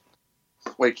Cardinals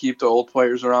like keep the old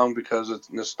players around because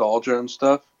it's nostalgia and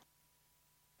stuff.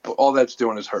 But all that's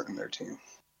doing is hurting their team.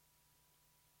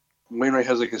 Wainwright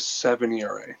has like a 7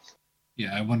 ERA.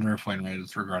 Yeah, I wonder if Wainwright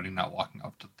is regretting not walking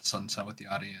up to the sunset with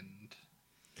Yachty and.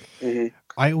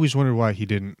 I always wondered why he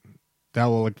didn't. That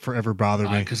will like forever bother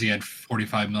me. Because he had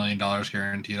 $45 million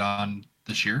guaranteed on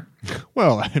this year.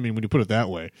 Well, I mean, when you put it that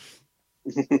way.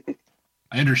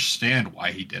 I understand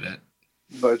why he did it.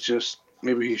 But just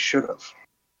maybe he should have.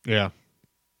 Yeah.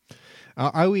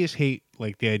 I always hate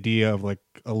like the idea of like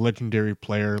a legendary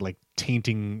player like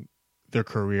tainting their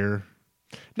career.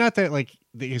 Not that like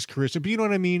his career, but you know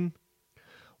what I mean?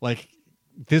 Like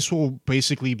this will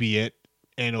basically be it,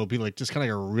 and it'll be like just kind of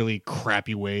like a really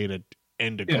crappy way to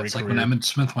end a great it's like career. when Emmitt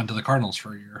Smith went to the Cardinals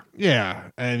for a year. Yeah,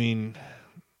 I mean,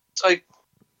 it's like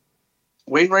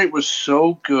Wainwright was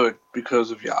so good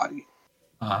because of Yachty.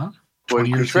 20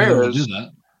 years ago to do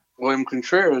that. William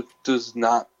Contreras does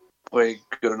not play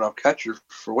good enough catcher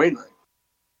for Wainwright.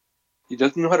 He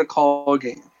doesn't know how to call a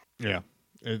game. Yeah,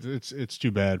 it's too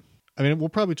bad. I mean, we'll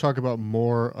probably talk about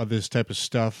more of this type of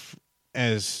stuff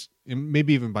as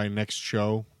maybe even by next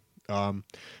show.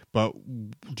 But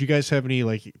do you guys have any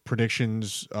like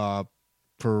predictions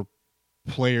for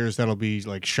players that'll be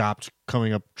like shopped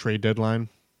coming up trade deadline,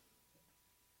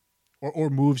 or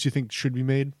moves you think should be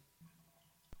made?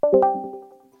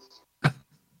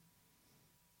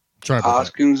 Sorry about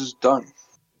Hoskins is done,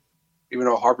 even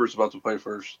though Harper's about to play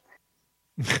first.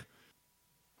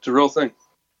 It's a real thing.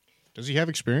 Does he have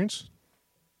experience?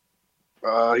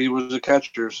 He was a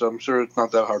catcher, so I'm sure it's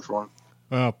not that hard for him.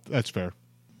 Oh, that's fair.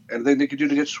 And then they could do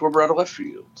to get Schwarber out of left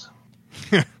field.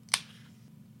 The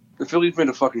Phillies made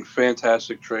a fucking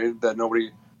fantastic trade that nobody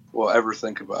will ever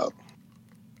think about.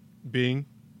 Being?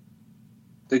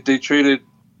 They traded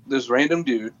this random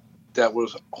dude that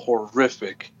was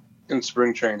horrific in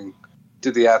spring training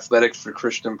to the Athletics for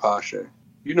Christian Pache.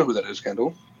 You know who that is,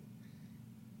 Kendall.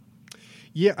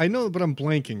 Yeah, I know, but I'm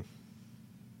blanking.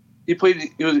 He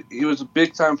was a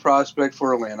big time prospect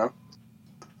for Atlanta,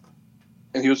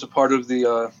 and he was a part of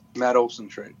the Matt Olson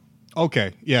trade.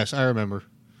 Okay, yes, I remember.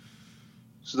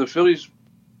 So the Phillies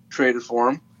traded for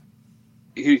him.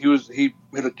 He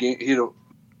hit a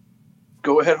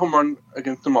go ahead home run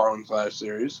against the Marlins last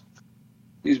series.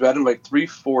 He's batting like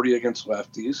 .340 against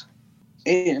lefties,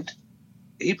 and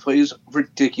he plays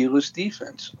ridiculous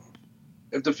defense.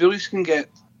 If the Phillies can get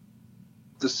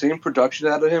the same production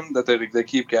out of him that they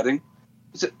keep getting,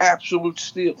 it's an absolute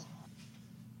steal.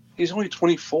 He's only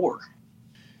 24.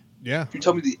 Yeah. You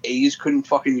tell me the A's couldn't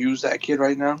fucking use that kid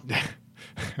right now?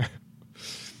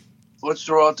 Let's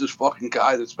throw out this fucking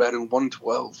guy that's batting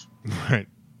 112. Right.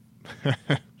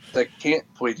 That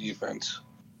can't play defense.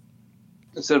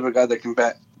 Instead of a guy that can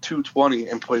bat 220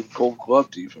 and play Gold Glove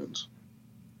defense.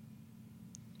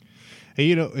 Hey,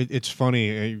 you know, it's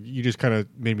funny. You just kind of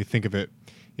made me think of it.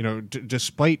 You know,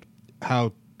 despite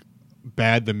how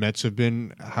bad the Mets have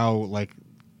been, how like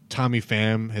Tommy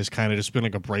Pham has kind of just been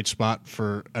like a bright spot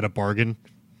at a bargain.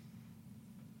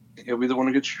 He'll be the one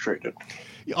who gets traded.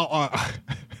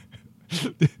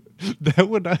 That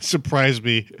would not surprise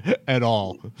me at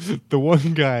all. The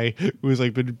one guy who's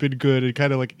like been good and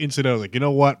kind of like incidental, like, you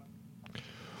know what?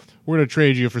 We're gonna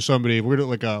trade you for somebody. We're gonna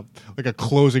like a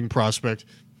closing prospect.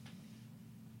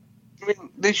 I mean,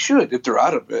 they should if they're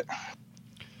out of it.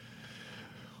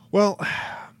 Well,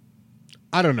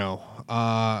 I don't know.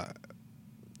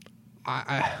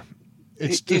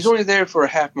 He's only there for a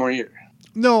half more year.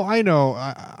 No, I know.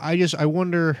 I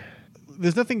wonder.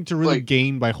 There's nothing to really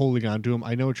gain by holding on to him.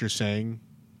 I know what you're saying,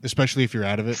 especially if you're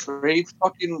out of it. Trade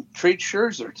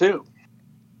Scherzer too.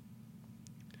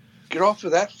 Get off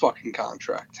of that fucking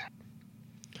contract.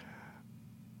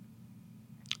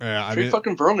 Trade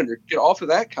fucking Verlander. Get off of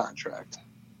that contract.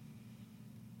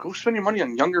 Go spend your money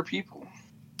on younger people.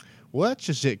 Well, that's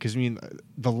just it. Because I mean,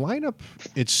 the lineup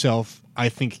itself, I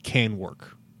think, can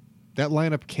work. That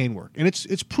lineup can work, and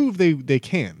it's proved they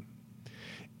can.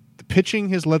 The pitching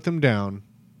has let them down.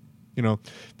 You know,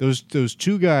 those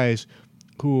two guys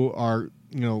who are,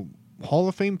 you know, Hall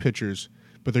of Fame pitchers,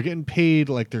 but they're getting paid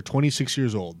like they're 26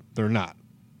 years old. They're not.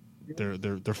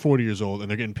 They're 40 years old, and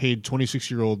they're getting paid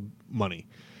 26-year-old money.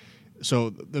 So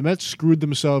the Mets screwed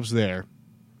themselves there.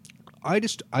 I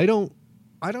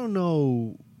don't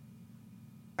know.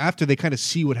 After they kind of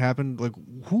see what happened, like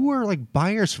who are like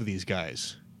buyers for these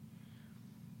guys?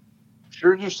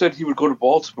 Scherzer said he would go to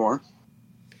Baltimore.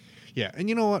 Yeah, and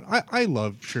you know what? I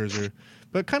love Scherzer,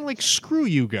 but kind of like screw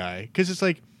you, guy, because it's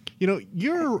like, you know,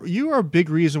 you are a big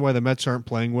reason why the Mets aren't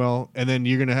playing well, and then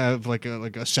you're gonna have like a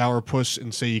sourpuss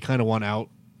and say you kind of want out.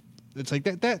 It's like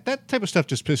that type of stuff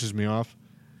just pisses me off.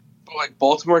 But like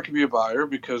Baltimore could be a buyer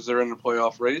because they're in the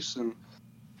playoff race, and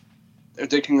if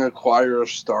they can acquire a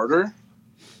starter,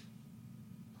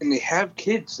 and they have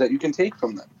kids that you can take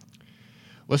from them.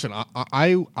 Listen,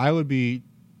 I would be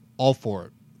all for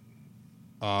it.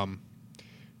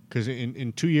 Because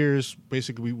in 2 years,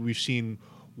 basically, we've seen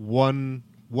one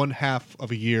half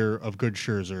of a year of good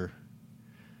Scherzer.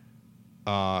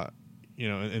 You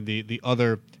know, and the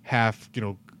other half, you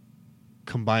know,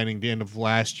 combining the end of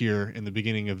last year and the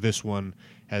beginning of this one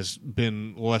has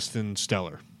been less than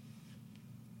stellar.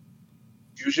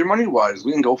 Use your money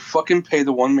wisely and go fucking pay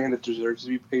the one man that deserves to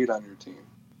be paid on your team.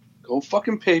 Go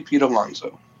fucking pay Pete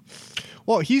Alonso.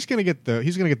 Well, he's gonna get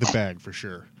the bag for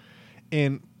sure.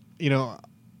 And you know,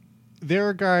 there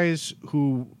are guys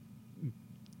who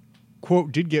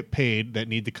quote did get paid that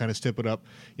need to kind of step it up.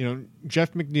 You know,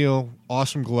 Jeff McNeil,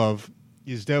 awesome glove,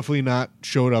 is definitely not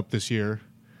showed up this year.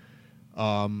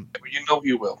 You know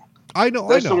he will. I know.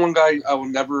 That's the one guy I will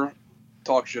never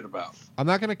talk shit about. I'm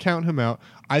not going to count him out.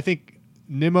 I think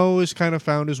Nimmo has kind of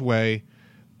found his way.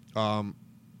 Marte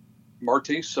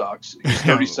sucks. He's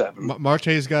 37.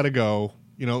 Marte's got to go.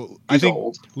 You know, He's I think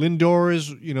old. Lindor is,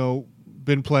 you know,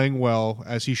 been playing well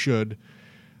as he should.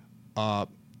 I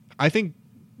think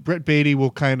Brett Beatty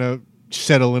will kind of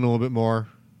settle in a little bit more.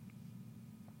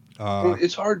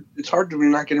 It's hard. It's hard to be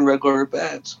not getting regular at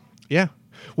bats. Yeah.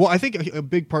 Well, I think a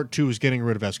big part too is getting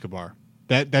rid of Escobar.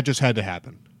 That just had to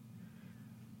happen.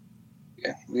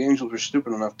 Yeah, the Angels were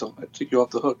stupid enough to take you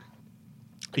off the hook.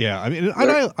 Yeah, I mean,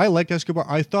 I liked Escobar.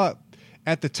 I thought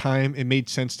at the time it made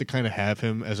sense to kind of have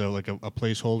him as a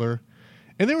placeholder,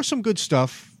 and there was some good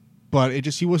stuff, but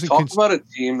he wasn't. Talk about a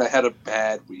team that had a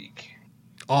bad week.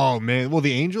 Oh man, well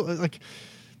the Angels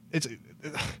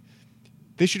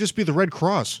they should just be the Red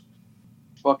Cross.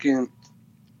 Fucking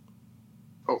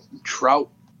Trout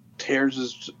tears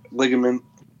his ligament.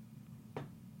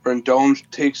 Rendon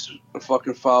takes a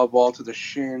fucking foul ball to the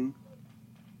shin.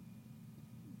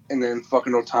 And then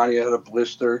fucking Ohtani had a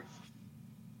blister.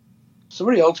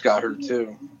 Somebody else got hurt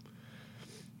too.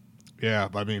 Yeah,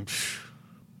 I mean...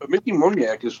 But Mickey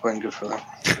Moniak is playing good for them.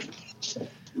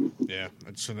 Yeah,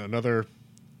 it's another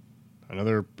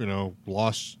you know,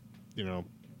 loss, you know.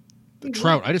 The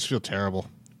Trout, I just feel terrible.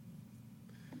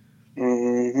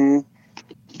 Mm-hmm.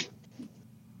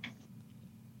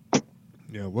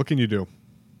 Yeah, what can you do?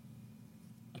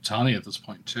 Ohtani at this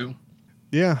point too.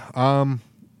 Yeah.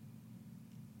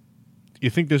 You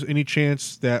think there's any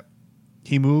chance that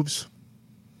he moves?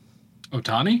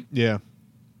 Ohtani? Yeah.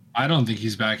 I don't think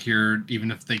he's back here,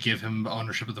 even if they give him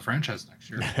ownership of the franchise next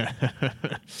year.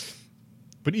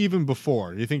 But even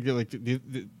before, do you think do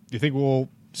you think we'll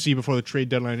see before the trade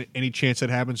deadline any chance that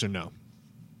happens or no?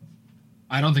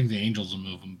 I don't think the Angels will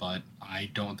move him, but I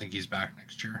don't think he's back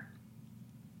next year.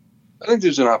 I think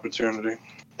there's an opportunity.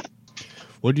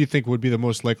 What do you think would be the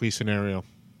most likely scenario?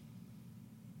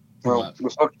 Well,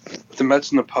 the Mets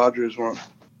and the Padres weren't.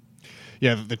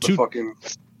 Yeah, the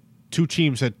two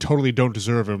teams that totally don't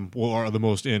deserve him are the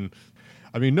most in.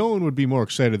 I mean, no one would be more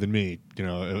excited than me, you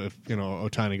know, if you know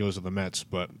Ohtani goes to the Mets,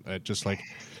 but just like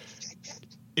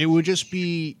it would just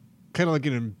be kind of like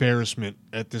an embarrassment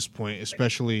at this point,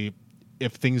 especially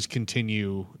if things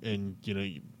continue and you know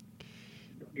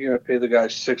you're gonna pay the guy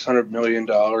 $600 million.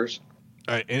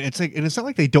 And it's not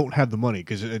like they don't have the money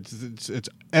because it's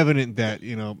evident that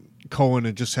you know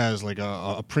Cohen just has like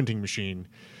a printing machine.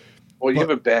 Well, you have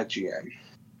a bad GM.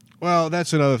 Well,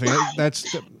 that's another thing.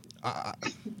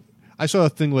 I saw a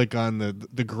thing like on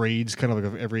the grades, kind of like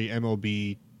of every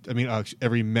MLB. I mean,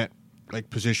 every Met like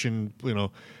position, you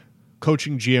know,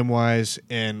 coaching GM wise,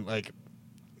 and like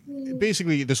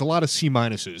basically there's a lot of C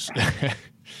minuses.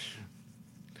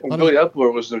 Billy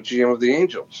Epler was the GM of the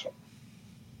Angels.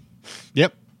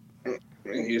 Yep. And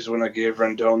he's the one that gave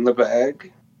Rendon the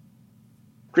bag.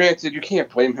 Granted, you can't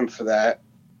blame him for that.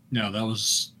 No, that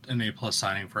was an A+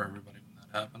 signing for everybody when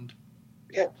that happened.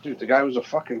 Yeah, dude, the guy was a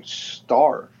fucking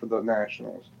star for the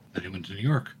Nationals. Then he went to New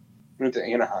York. He went to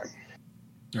Anaheim.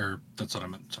 Or, that's what I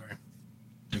meant, sorry.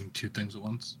 Doing two things at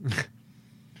once.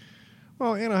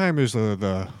 Well, Anaheim is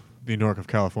the New York of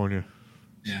California.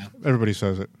 Yeah. Everybody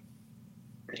says it.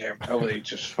 Yeah, LA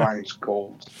just finds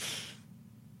gold.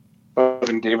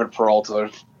 Fucking David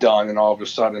Peralta's done, and all of a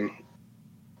sudden,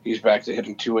 he's back to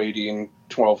hitting 280 and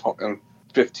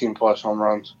 15 plus home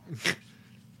runs.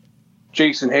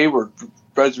 Jason Hayward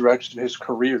resurrected his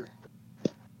career.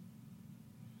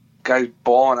 Guy's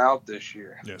balling out this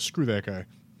year. Yeah, screw that guy.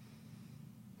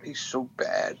 He's so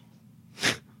bad.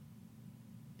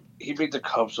 He made the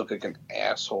Cubs look like an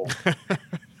asshole.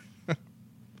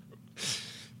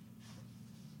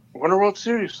 Won a World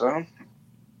Series, son.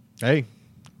 Hey,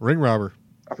 ring robber.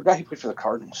 I forgot he played for the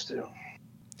Cardinals, too.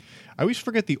 I always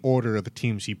forget the order of the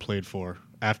teams he played for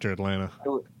after Atlanta.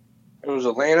 It was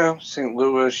Atlanta, St.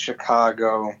 Louis,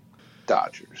 Chicago,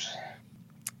 Dodgers.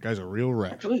 Guy's a real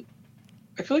wreck.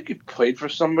 I feel like he played for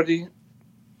somebody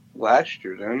last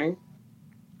year, didn't he?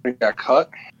 He got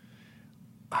cut.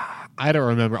 I don't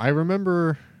remember. I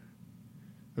remember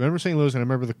St. Louis and I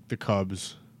remember the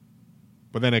Cubs.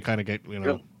 But then I kind of get, Can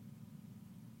you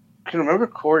remember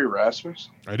Corey Rasmus?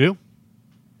 I do.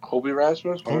 Colby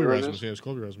Rasmus? Colby Rasmus, yeah, it's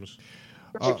Colby Rasmus.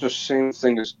 It's like the same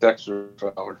thing as Dexter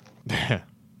Fowler.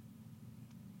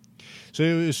 So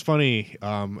it was funny,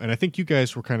 and I think you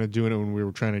guys were kind of doing it when we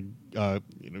were trying to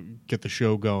get the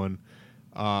show going.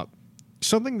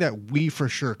 Something that we for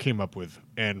sure came up with,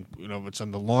 and it's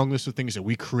on the long list of things that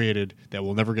we created that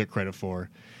we'll never get credit for,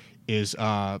 is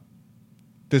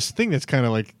this thing that's kind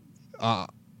of like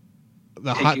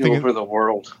the hot thing over the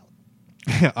world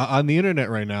on the internet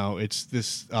right now. It's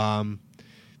this.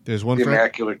 There's one the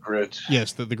immaculate grids.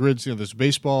 Yes, the grids. There's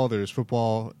baseball, there's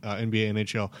football, NBA,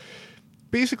 NHL.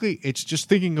 Basically, it's just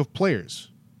thinking of players,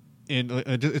 and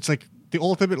it's like the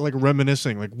ultimate like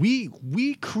reminiscing. Like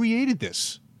we created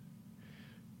this,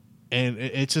 and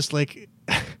it's just like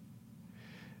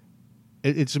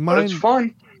it's mine. But it's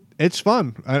fun. It's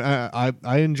fun.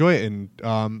 I enjoy it,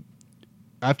 and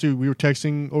after we were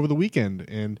texting over the weekend,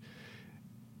 and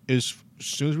as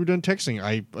soon as we were done texting,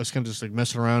 I was kind of just like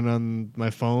messing around on my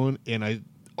phone, and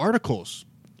articles,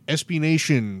 SB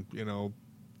Nation,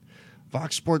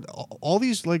 Fox Sport, all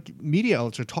these like media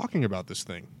outlets are talking about this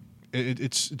thing.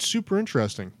 It's super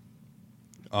interesting.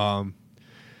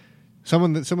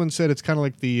 Someone said it's kind of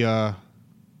like the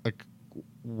like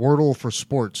Wordle for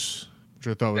sports, which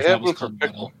I thought was. They have one for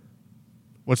pickle.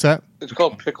 What's that? It's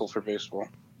called pickle for baseball.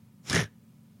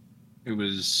 It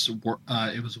was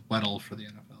Weddle for the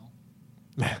NFL.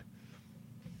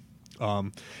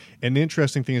 And the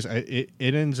interesting thing is, it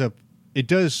ends up. It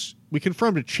does. We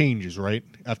confirmed it changes, right,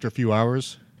 after a few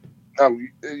hours.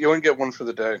 You only get one for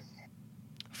the day.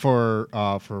 For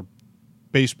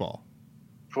baseball.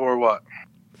 For what?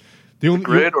 The only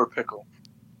grid or pickle?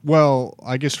 Well,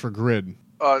 I guess for grid.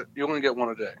 You only get one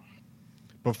a day.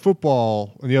 But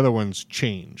football and the other ones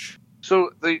change.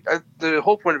 So the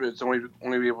whole point of it is only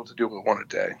be able to do it with one a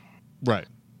day. Right.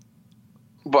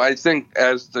 But I think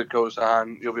as that goes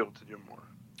on, you'll be able to do more.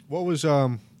 What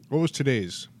was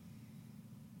today's?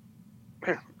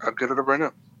 Here, I'll get it up right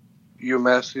now. You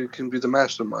can be the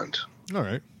mastermind. All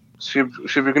right. See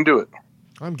if you can do it.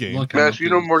 I'm game. Mass, you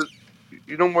know more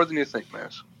than you think,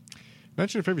 Mass.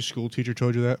 Imagine if every school teacher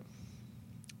told you that.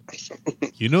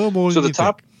 You know more than you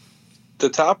think. The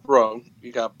top row,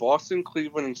 you got Boston,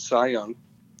 Cleveland, and Cy Young.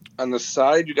 On the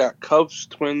side, you got Cubs,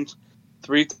 Twins,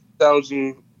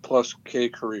 3,000 plus K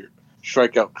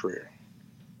strikeout career.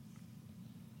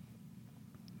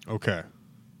 Okay.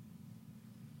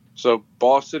 So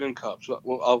Boston and Cubs.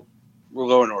 We'll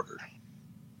go in order.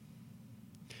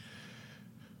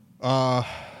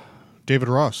 David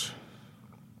Ross.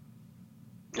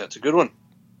 That's a good one.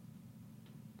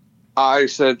 I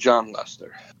said John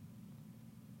Lester.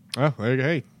 Oh, there you go.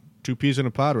 Hey, 2 peas in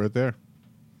a pod right there.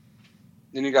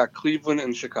 Then you got Cleveland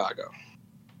and Chicago.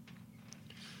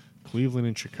 Cleveland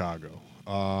and Chicago.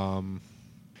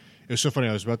 It was so funny.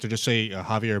 I was about to just say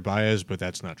Javier Baez, but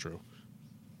that's not true.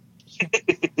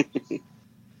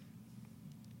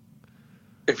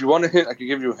 If you want a hint, I can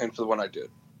give you a hint for the one I did.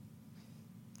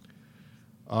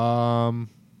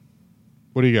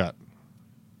 What do you got?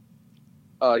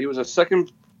 He was a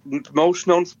second most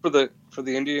known for the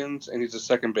Indians, and he's a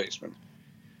second baseman.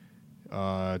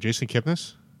 Jason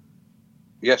Kipnis?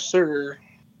 Yes, sir.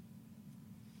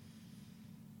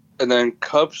 And then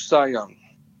Cubs Cy Young.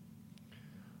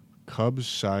 Cubs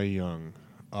Cy Young.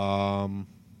 Don't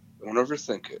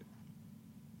overthink it.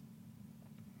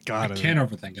 God, I can't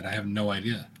overthink it. I have no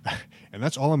idea. And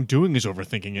that's all I'm doing is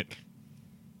overthinking it.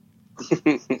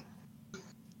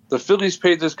 The Phillies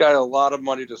paid this guy a lot of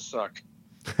money to suck.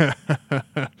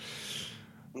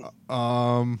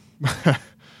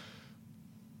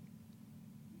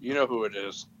 You know who it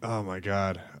is. Oh my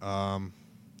God. God,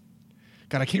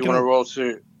 I can't. He won a World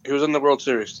Series. He was in the World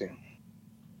Series team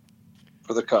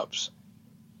for the Cubs.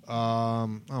 Oh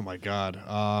my God.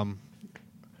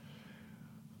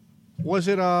 Was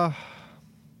it God,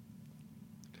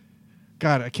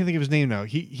 I can't think of his name now.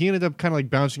 He ended up kind of like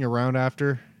bouncing around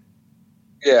after.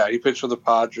 Yeah, he pitched for the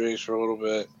Padres for a little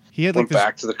bit. He had Went this,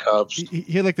 back to the Cubs.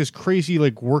 he had like this crazy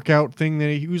like workout thing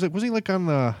that he was like, wasn't he like on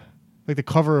the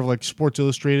cover of like Sports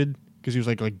Illustrated because he was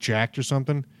like jacked or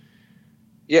something?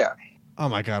 Yeah. Oh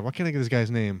my God, why can't I get this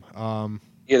guy's name?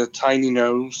 He had a tiny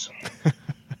nose.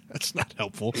 That's not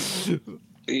helpful.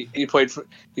 He played for.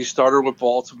 He started with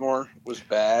Baltimore. Was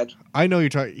bad. I know you're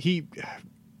talking. He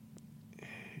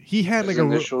had His like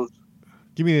initials.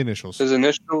 Give me the initials. His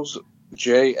initials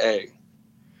J.A.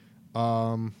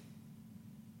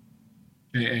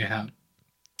 J.A. Hat.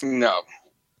 No.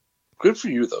 Good for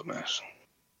you though, Mass.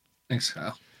 Thanks,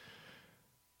 Kyle.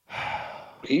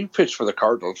 He pitched for the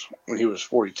Cardinals when he was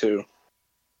 42.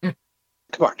 Come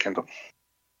on, Kendall.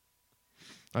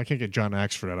 I can't get John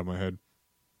Axford out of my head.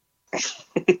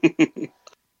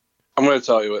 I'm going to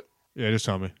tell you it. Yeah, just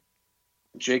tell me.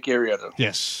 Jake Arrieta.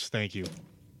 Yes, thank you.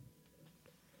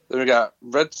 Then we got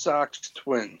Red Sox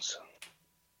Twins.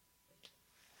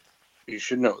 You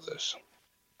should know this.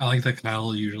 I like that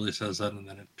Kyle usually says that, and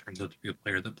then it turns out to be a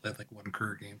player that played like one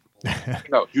career game.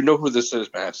 No, you know who this is,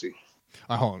 Massey.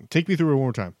 Hold on. Take me through it one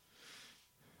more time.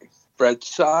 Red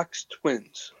Sox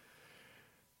Twins.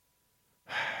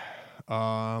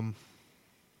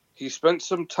 He spent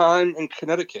some time in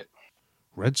Connecticut.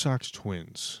 Red Sox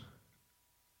Twins.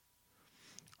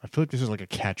 I feel like this is like a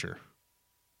catcher.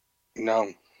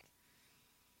 No.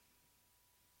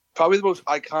 Probably the most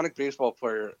iconic baseball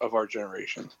player of our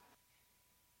generation.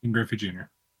 Ken Griffey Jr.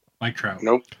 Mike Trout.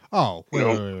 Nope. Oh,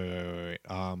 wait.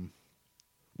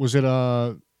 Was it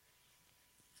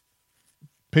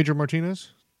Pedro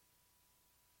Martinez?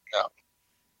 No.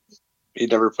 He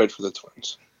never played for the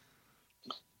Twins.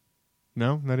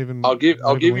 No, not even. I'll give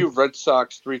you link? Red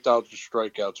Sox 3,000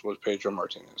 strikeouts was Pedro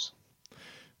Martinez.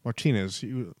 Martinez.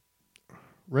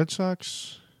 Red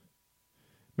Sox,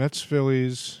 Mets,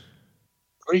 Phillies.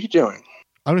 What are you doing?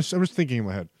 I'm just thinking in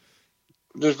my head.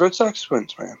 There's Red Sox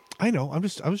Twins, man. I know. I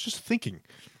was just thinking.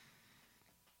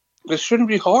 This shouldn't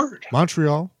be hard.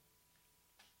 Montreal.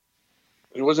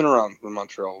 He wasn't around when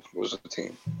Montreal was a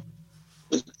team.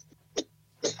 Is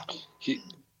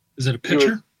it a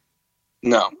pitcher?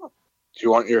 No. Do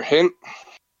you want your hint?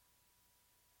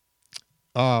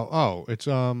 It's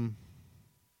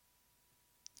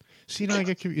See, now I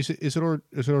get confused. Is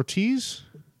it Ortiz?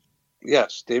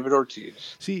 Yes, David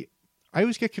Ortiz. See, I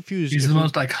always get confused. He's the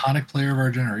most iconic player of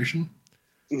our generation.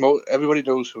 Everybody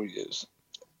knows who he is.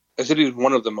 I said he's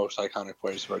one of the most iconic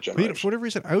players of our generation. But for whatever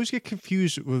reason, I always get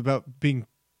confused about being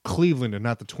Cleveland and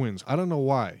not the Twins. I don't know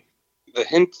why. The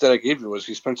hint that I gave you was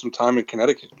he spent some time in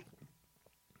Connecticut.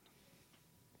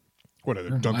 What are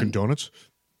they, Dunkin' Donuts?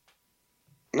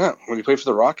 No, when he played for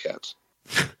the Rockets.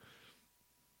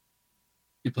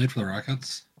 He played for the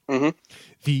Rockets? Mm-hmm.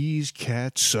 These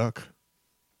cats suck.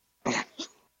 It's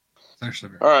actually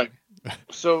very All right.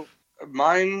 So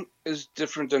mine is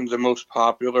different than the most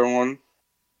popular one.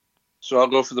 So I'll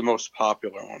go for the most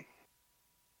popular one.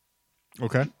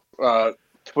 Okay.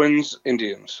 Twins,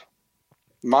 Indians.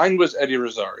 Mine was Eddie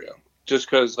Rosario, just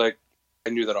because I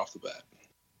knew that off the bat.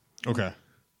 Okay.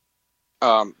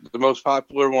 The most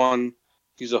popular one,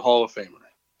 he's a Hall of Famer.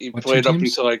 He played up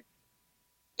until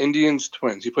Indians,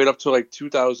 Twins. He played up to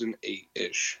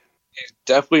 2008-ish. He's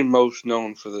definitely most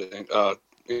known for the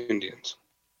Indians.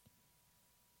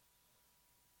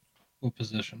 What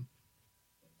position?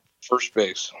 First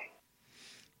base.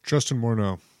 Justin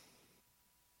Morneau.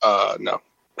 No.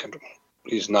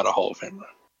 He's not a Hall of Famer.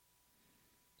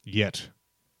 Yet.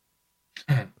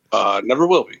 Never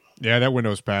will be. Yeah, that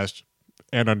window's passed.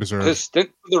 And undeserved. His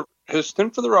stint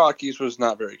for the Rockies was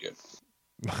not very good.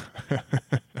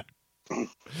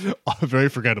 Very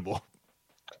forgettable.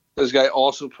 This guy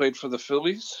also played for the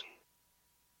Phillies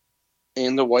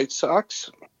and the White Sox.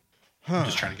 I'm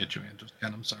just trying to get you in.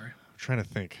 I'm sorry. I'm trying to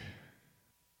think.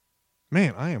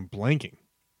 Man, I am blanking.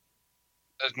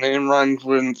 His name rhymes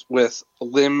with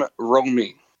Lim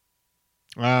Romy.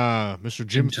 Mr.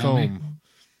 Jim Thome.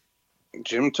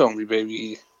 Jim Thome,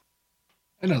 baby.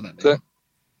 I know that name. The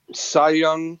Cy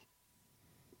Young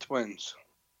Twins.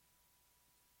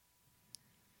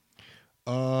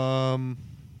 I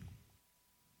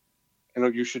know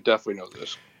you should definitely know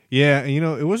this. Yeah,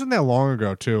 it wasn't that long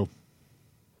ago, too.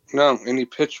 No, and he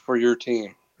pitched for your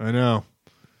team. I know.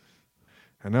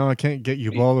 I can't get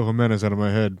Ubaldo Jimenez out of my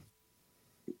head.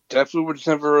 Definitely was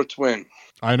never a Twin.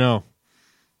 I know.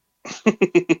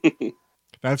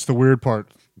 That's the weird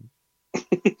part.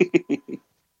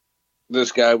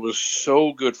 This guy was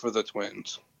so good for the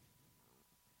Twins.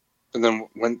 And then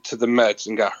went to the Mets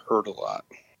and got hurt a lot.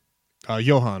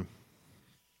 Johan.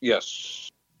 Yes.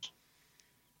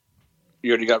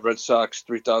 You already got Red Sox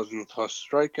 3,000 plus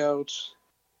strikeouts.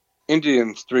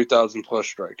 Indians 3,000 plus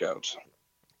strikeouts.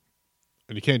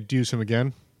 And you can't use him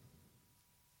again?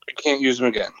 You can't use him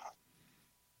again.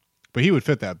 But he would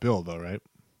fit that bill, though, right?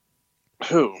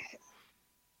 Who?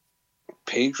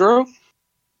 Pedro?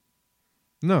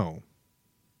 No.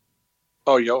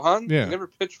 Oh, Johan? Yeah. He never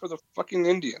pitched for the fucking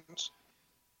Indians.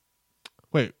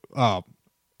 Wait. Oh,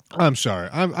 I'm sorry.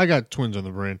 I got twins on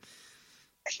the brain.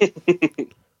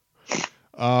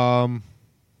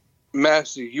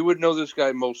 Massey, you would know this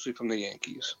guy mostly from the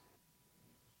Yankees.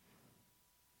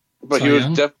 But Cy he was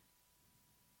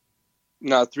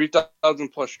Young? 3,000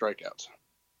 plus strikeouts.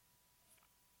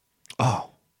 Oh.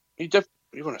 You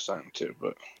want to sign him too,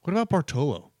 but What about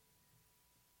Bartolo?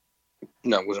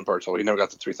 no, it wasn't Bartolo. He never got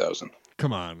to 3,000.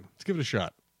 Come on. Let's give it a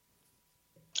shot.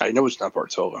 I know it's not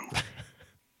Bartolo.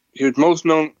 He was most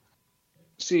known.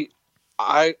 See,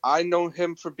 I know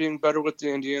him for being better with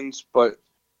the Indians, but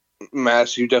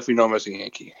Mass, you definitely know him as a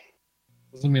Yankee.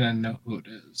 Doesn't mean I know who it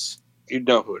is. You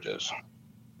know who it is.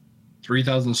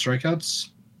 3,000 strikeouts?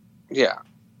 Yeah.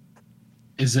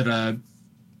 Is it a...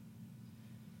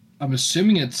 I'm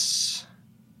assuming it's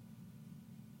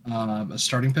a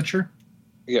starting pitcher?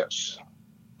 Yes.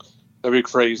 That'd be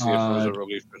crazy if it was a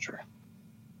relief pitcher.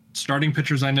 Starting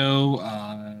pitchers I know,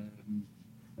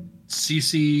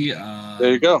 CC.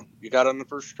 There you go. You got it on the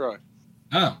first try.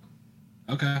 Oh,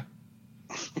 okay.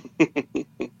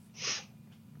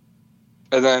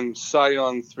 And then Cy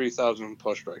Young, 3,000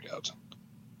 plus strikeouts.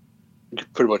 You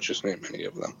could pretty much just name any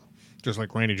of them. Just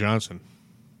like Randy Johnson.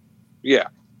 Yeah.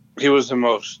 He was the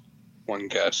most one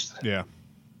guessed. Yeah.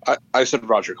 I said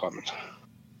Roger Clemens.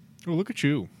 Oh, look at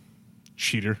you.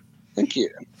 Cheater. Thank you.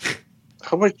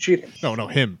 How am I cheating? No,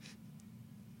 him.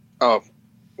 Oh,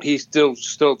 he still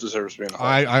deserves to be in the Hall.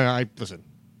 I listen.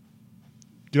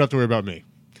 You don't have to worry about me.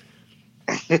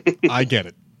 I get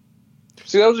it.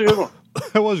 See, that was a good one.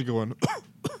 That was a good one.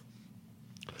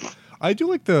 I do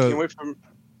like Can't the. wait for him.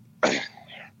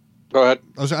 Go ahead.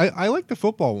 I like the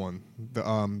football one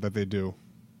that they do.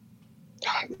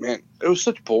 God, man, it was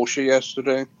such bullshit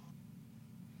yesterday.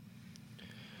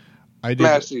 I did.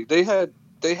 Massey, they had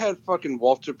fucking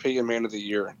Walter Payton Man of the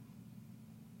Year.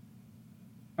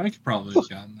 I could probably have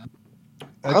gotten that.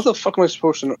 How the fuck am I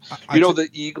supposed to know? I You know the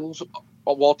Eagles,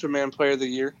 a Walter Mann Player of the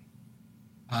Year?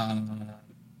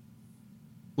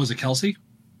 Was it Kelsey?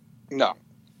 No,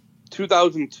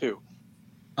 2002.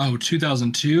 Oh,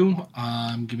 2002.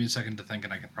 Give me a second to think,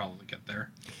 and I can probably get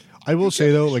there. I will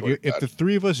say though, like swear to if God. the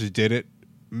three of us did it,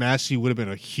 Massey would have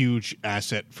been a huge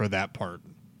asset for that part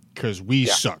because we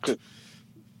Yeah, sucked.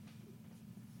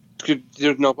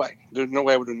 There's no way. There's no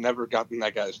way I would have never gotten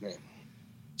that guy's name.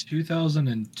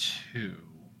 2002.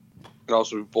 And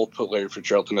also, we both put Larry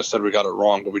Fitzgerald and said we got it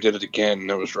wrong, but we did it again, and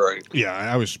it was right. Yeah,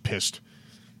 I was pissed.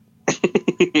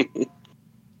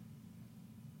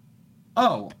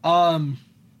 Oh,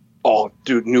 Oh,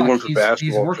 dude, new one for he's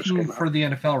basketball just working came for out. the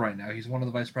NFL right now. He's one of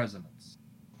the vice presidents.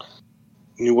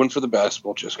 New one for the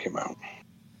basketball just came out.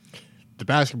 The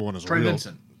basketball one is Trey real.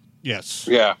 Vincent. Yes.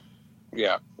 Yeah.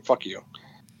 Fuck you.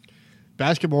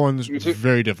 Basketball one's You too.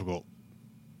 very difficult.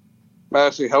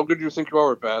 Massey, how good do you think you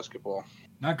are at basketball?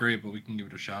 Not great, but we can give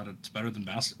it a shot. It's better than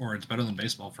it's better than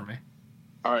baseball for me.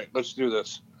 All right, let's do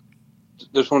this.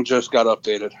 This one just got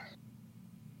updated.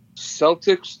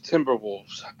 Celtics,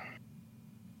 Timberwolves.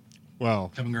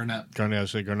 Well, Kevin Garnett. Garnett, I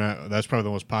say Garnett. That's probably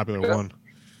the most popular Yeah. one.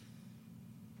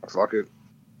 Fuck it.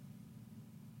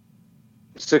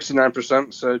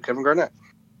 69% said Kevin Garnett.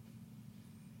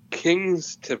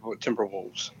 Kings,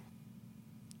 Timberwolves.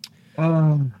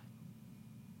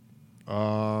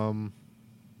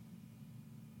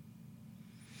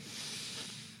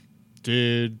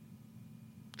 Did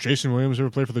Jason Williams ever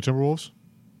play for the Timberwolves?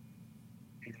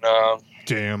 No.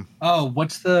 Damn. Oh,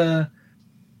 what's the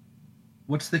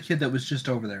kid that was just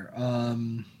over there?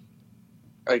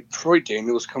 Like Troy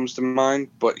Daniels comes to mind,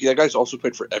 but that guy's also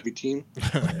played for every team.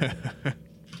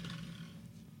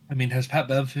 I mean, has Pat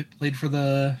Bev played for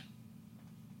the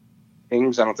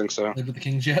Kings, I don't think so.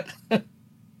 Kings yet?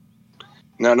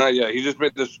 No, not yet. He just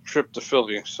made this trip to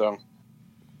Philly, so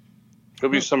he'll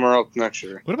be somewhere else next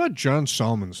year. What about John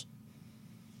Salmons?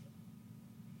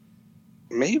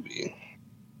 Maybe.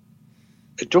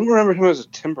 I don't remember him as a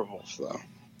Timberwolf, though.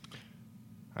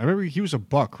 I remember he was a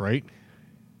Buck, right?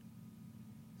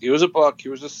 He was a Buck, he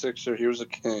was a Sixer, he was a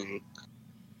King.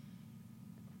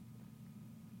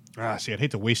 See, I'd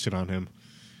hate to waste it on him.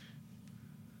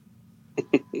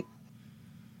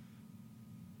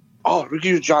 Oh, we could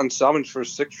use John Salmons for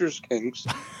Sixers, Kings.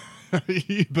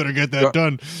 You better get that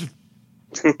done.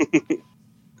 There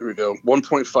we go.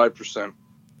 1.5%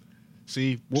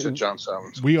 See, said John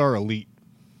Salmons. we are elite.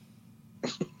 All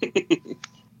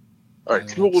right,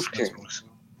 Timberwolves, Kings.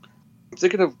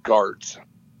 thinking of guards.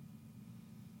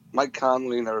 Mike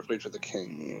Conley never played for the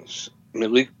Kings.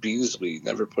 Malik Beasley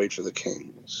never played for the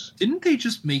Kings. Didn't they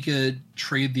just make a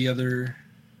trade the other?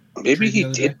 Maybe he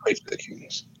other did day? play for the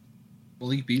Kings.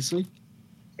 Malik Beasley?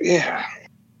 Yeah.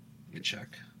 Let me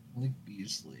check. Malik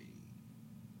Beasley.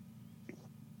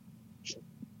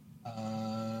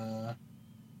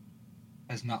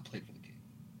 Has not played for the Kings.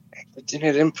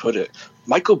 I didn't put it.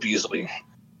 Michael Beasley.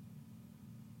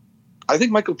 I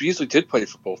think Michael Beasley did play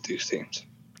for both these teams.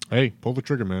 Hey, pull the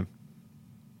trigger, man.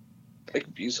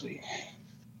 Michael Beasley.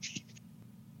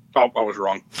 Oh, I was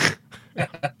wrong.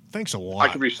 Thanks a lot. I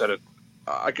can reset it.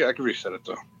 I can reset it,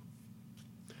 though.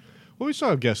 Well, we still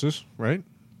have guesses, right?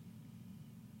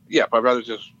 Yeah, but I'd rather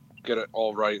just get it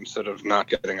all right instead of not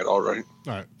getting it all right.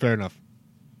 All right, fair enough.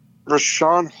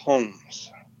 Rashawn Holmes.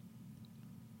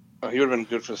 Oh, he would have been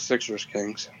good for the Sixers,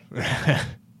 Kings.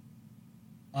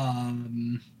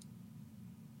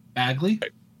 Bagley?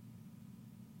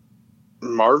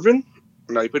 Marvin?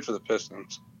 No, he played for the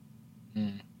Pistons.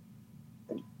 Hmm.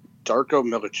 Darko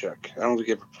Milicic. I don't think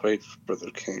he ever played for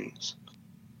the Kings.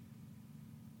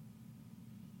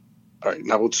 All right,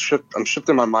 now let's shift. I'm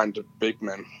shifting my mind to big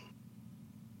men.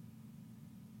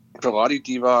 Vlade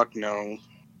Divac, no.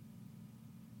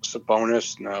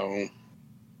 Sabonis, no.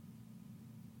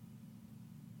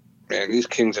 Man, these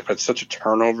Kings have had such a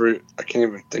turnover. I can't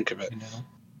even think of it. You know?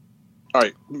 All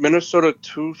right, Minnesota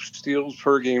 2 steals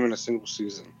per game in a single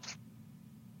season.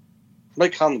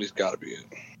 Mike Conley's got to be it.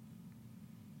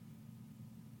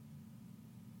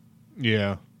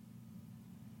 Yeah.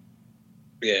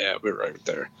 Yeah, we're right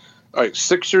there. All right,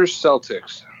 Sixers,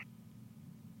 Celtics.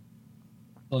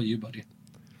 Oh, you, buddy.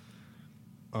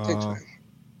 Thanks, man.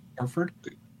 Horford?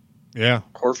 Yeah.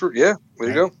 Horford, yeah, there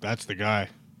you go. That's the guy.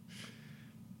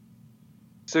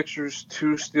 Sixers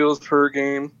 2 steals per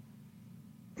game.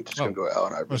 I'm just gonna go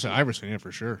Allen I was Iverson. Iverson, yeah,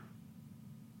 for sure.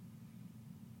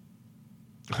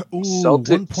 Ooh,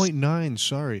 Celtics. 1.9.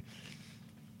 Sorry.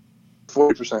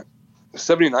 40%,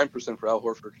 79% for Al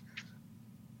Horford.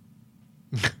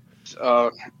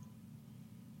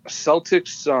 Celtics,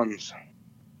 Suns.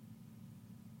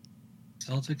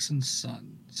 Celtics and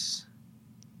Suns.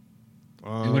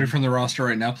 Um, Anybody from the roster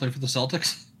right now play for the Celtics?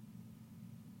 'Cause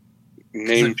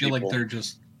Name I feel people. like they're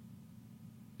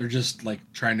just like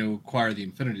trying to acquire the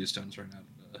Infinity Stones right now.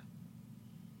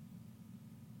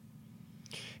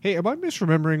 hey, am I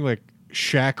misremembering like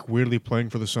Shaq weirdly playing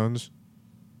for the Suns?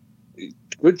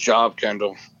 Good job,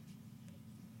 Kendall.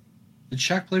 Did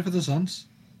Shaq play for the Suns?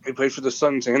 He played for the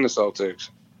Suns and the Celtics.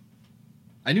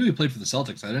 I knew he played for the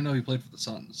Celtics. I didn't know he played for the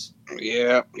Suns.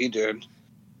 Yeah, he did.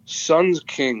 Suns,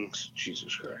 Kings.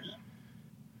 Jesus Christ.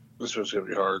 This was going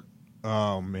to be hard.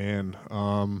 Oh man.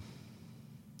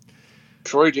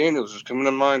 Troy Daniels is coming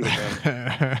to mind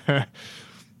again.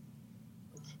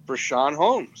 Rashawn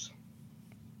Holmes.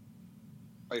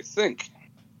 I think.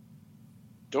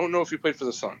 Don't know if he played for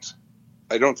the Suns.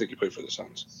 I don't think he played for the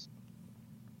Suns.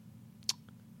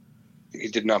 He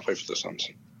did not play for the Suns.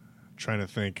 Trying to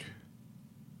think.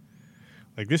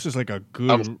 Like this is like a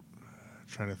good.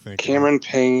 Trying to think. Cameron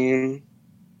Payne.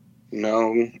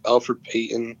 No. Alfred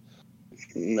Payton.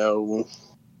 No.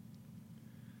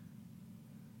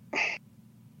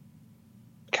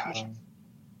 God.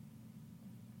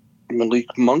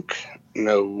 Malik Monk.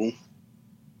 No.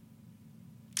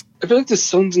 I feel like the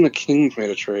Suns and the Kings made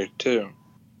a trade too.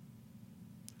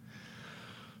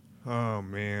 Oh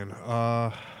man.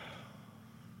 All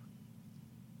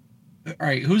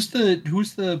right, who's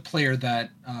the player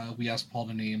that we asked Paul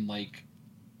to name like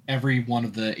every one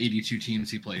of the 82 teams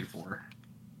he played for?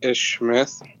 Ish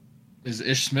Smith. Is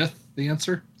Ish Smith the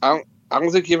answer? I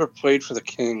don't think he ever played for the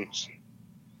Kings.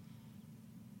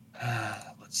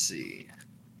 Let's see.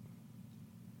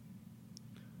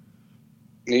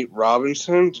 Nate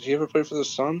Robinson. Did he ever play for the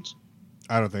Suns?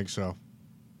 I don't think so.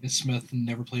 Ish Smith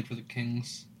never played for the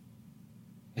Kings.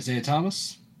 Isaiah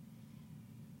Thomas?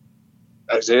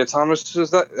 Isaiah Thomas says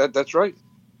that's right.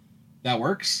 That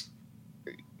works?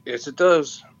 Yes, it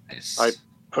does. Nice. I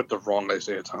put the wrong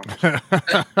Isaiah Thomas.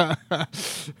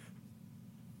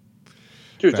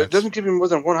 Dude, that doesn't give you more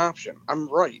than one option. I'm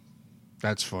right.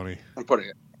 That's funny. I'm putting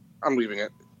it. I'm leaving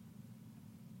it.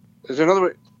 There's another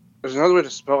way to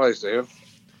spell Isaiah.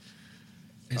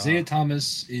 Isaiah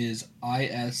Thomas is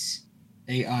Isaiah.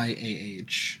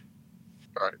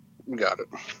 All right, we got it.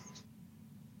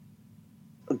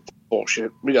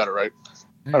 Bullshit. We got it right.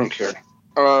 I don't care.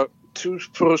 2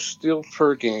 post steal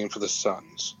per game for the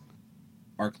Suns.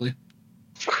 Barkley.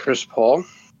 Chris Paul.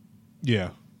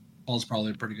 Yeah. Paul's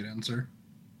probably a pretty good answer.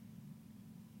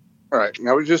 All right,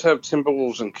 now we just have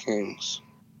Timberwolves and Kings.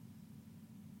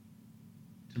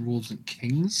 Timberwolves and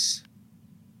Kings.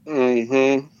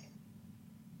 Mm-hmm.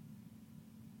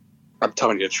 I'm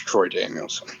telling you, it's Troy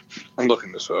Daniels. I'm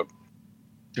looking this up. Do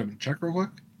you want me to check real quick?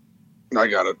 I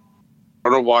got it. I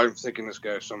don't know why I'm thinking this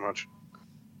guy so much.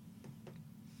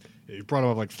 Yeah, you brought him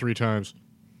up like 3 times.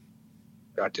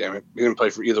 God damn it. He didn't play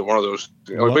for either one of those.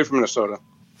 Oh, he played for Minnesota.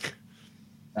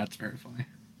 That's very funny.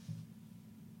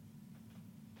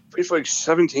 Played for like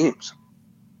 7 teams.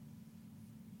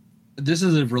 This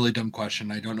is a really dumb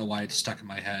question. I don't know why it's stuck in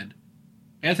my head.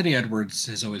 Anthony Edwards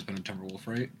has always been a Timberwolf,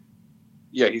 right?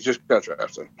 Yeah, he just got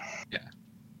drafted. Yeah.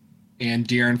 And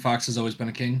De'Aaron Fox has always been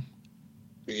a King?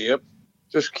 Yep.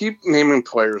 Just keep naming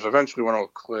players. Eventually one will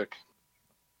click.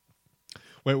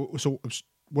 Wait, so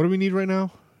what do we need right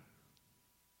now?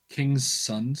 Kings,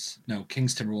 Suns? No,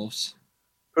 Kings, Timberwolves.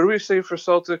 What do we say for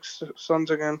Celtics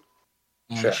Suns again?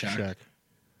 Shaq.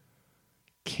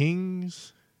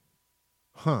 Kings?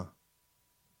 Huh.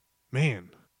 Man.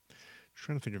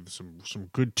 Trying to think of some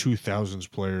good 2000s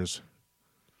players.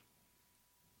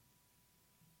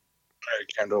 All right,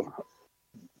 Kendall.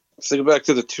 Let's think back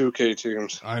to the 2K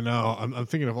teams. I know. I'm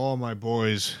thinking of all my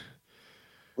boys.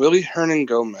 Willie Hernan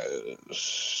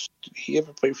Gomez. Did he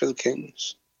ever play for the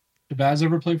Kings? Shabazz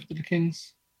ever played for the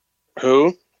Kings?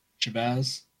 Who?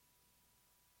 Shabazz?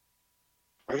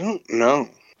 I don't know.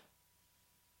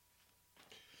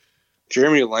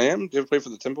 Jeremy Lamb? Did he ever play for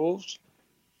the Timberwolves?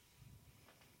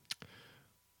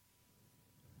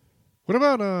 What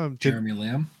about Jeremy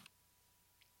Lamb?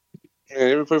 Yeah, did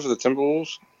he ever play for the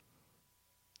Timberwolves?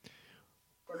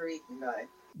 Puerto Rican guy.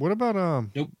 What about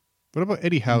Nope. What about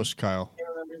Eddie House, Kyle? I can't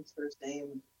remember his first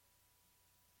name.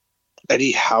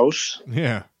 Eddie House?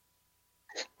 Yeah.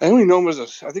 I only know him as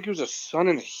I think he was a Sun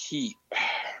in the Heat.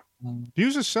 He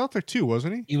was a Celtic too,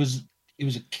 wasn't he? He was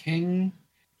a King.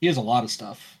 He has a lot of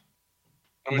stuff.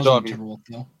 I'm Wasn't a talking. Timberwolf,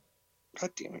 though.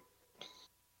 God damn it.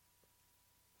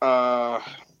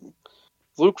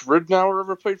 Luke Ridnour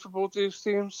ever played for both these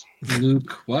teams?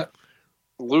 Luke, what?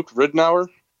 Luke Ridnour?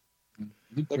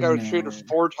 Luke That guy was Ridnour. traded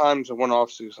 4 times in one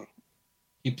offseason.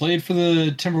 He played for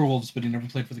the Timberwolves, but he never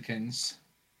played for the Kings.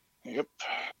 Yep.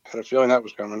 Had a feeling that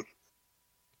was coming.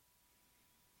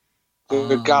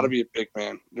 There's got to be a big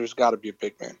man. There's got to be a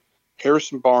big man.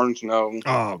 Harrison Barnes, no.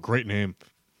 Oh, great name.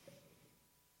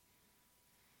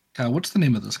 Kyle, what's the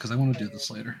name of this? Because I want to do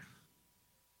this later.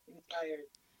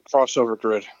 Crossover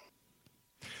grid.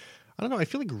 I don't know. I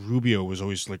feel like Rubio was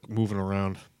always like moving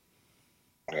around.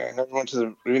 Yeah,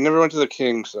 we never went to the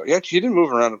Kings. So. Yeah, he didn't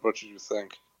move around as much as you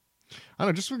think. I don't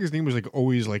know. Just like his name was like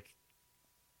always like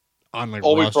on like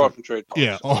Always roster. brought from trade.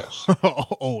 Yeah, Yes.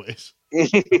 always.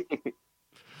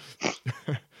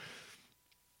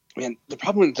 Man, the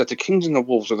problem is that the Kings and the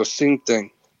Wolves are the same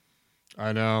thing.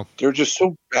 I know. They're just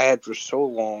so bad for so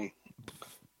long.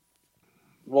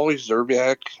 Wally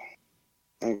Zerbiak?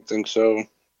 I don't think so.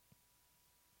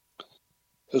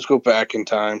 Let's go back in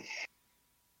time.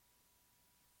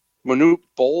 Manute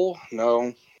Bol?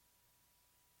 No.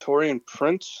 Torian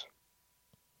Prince?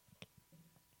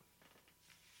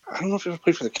 I don't know if he ever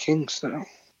played for the Kings, though.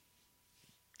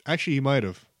 Actually, he might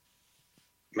have.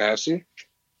 Massey?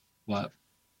 What?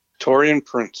 Torian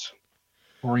Prince.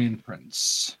 Torian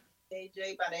Prince.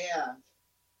 AJ Barea.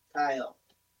 Kyle.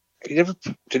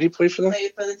 Did he play for them?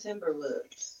 Played for the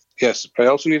Timberwolves. Yes, but I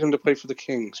also need him to play for the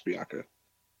Kings, Bianca.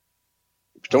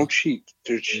 Don't cheat.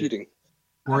 They're cheating.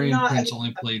 Torian Prince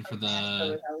only played for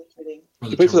the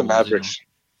He played for the Timberwolves, Mavericks.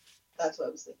 That's what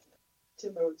I was thinking.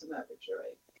 Timberwolves and Mavericks, you're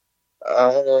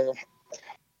right.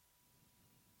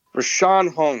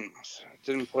 Rashawn Holmes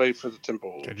didn't play for the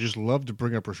Timberwolves. I just love to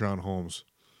bring up Rashawn Holmes.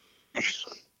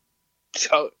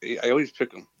 So, I always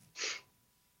pick him.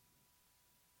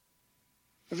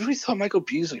 I really thought Michael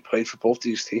Beasley played for both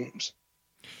these teams.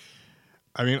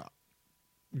 I mean,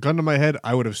 gun to my head,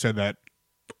 I would have said that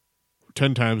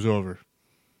 10 times over.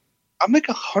 I'm like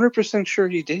 100% sure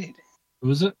he did. Who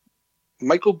was it?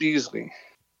 Michael Beasley.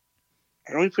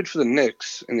 I know he played for the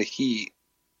Knicks and the Heat.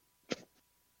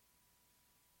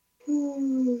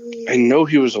 I know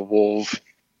he was a Wolf.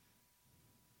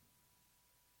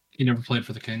 He never played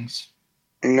for the Kings.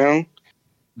 No.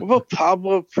 What about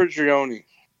Pablo Prigioni?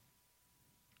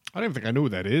 I don't even think I know who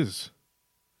that is.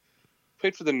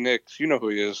 Played for the Knicks. You know who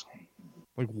he is.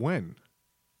 Like when?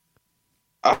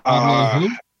 Pablo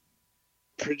who?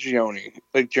 Prigioni.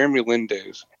 Like Jeremy Lin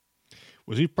days.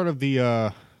 Was he part of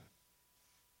the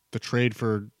trade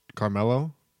for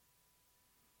Carmelo?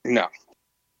 No.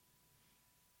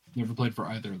 Never played for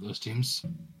either of those teams.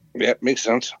 Yeah, makes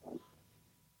sense.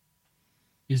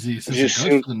 He's the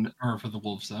assistant coach for the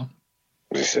Wolves, though.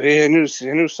 Yeah, I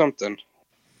knew something.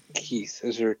 Keith.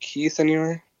 Is there a Keith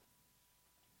anywhere?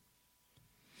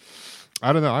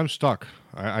 I don't know. I'm stuck.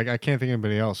 I can't think of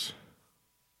anybody else.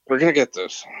 We're gonna get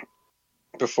this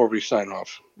before we sign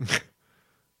off.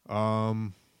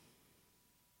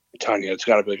 Tanya, it's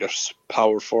got to be like a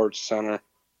power forward center.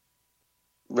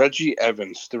 Reggie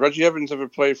Evans. Did Reggie Evans ever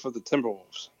play for the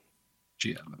Timberwolves?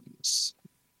 G. Evans.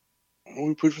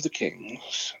 Only played for the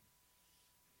Kings.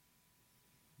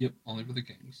 Yep, only for the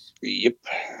Kings. Yep.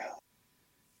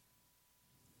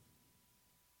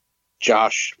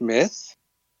 Josh Smith.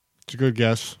 It's a good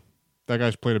guess. That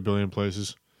guy's played a billion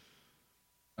places.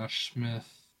 Josh Smith.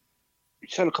 He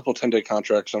signed a couple 10-day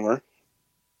contracts somewhere.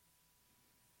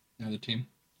 Another team.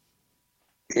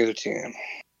 Near the team.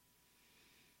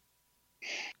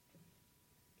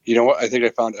 You know what? I think I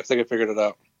figured it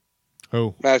out.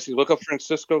 Oh, Massey, look up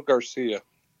Francisco Garcia.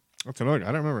 that's another guy.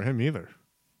 I don't remember him either.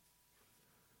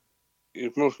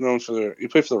 He's most known for he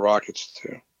played for the Rockets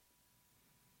too.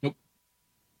 Nope.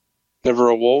 Never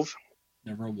a Wolf.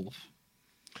 Never a Wolf.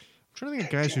 I'm trying to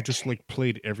think of guys who just like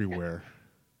played everywhere.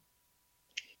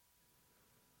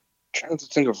 I'm trying to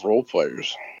think of role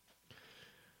players.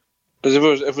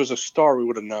 Because if it was a star, we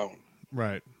would have known.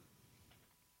 Right.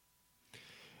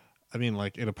 I mean,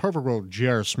 like, in a perfect world,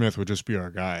 J.R. Smith would just be our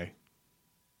guy.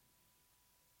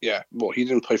 Yeah, well, he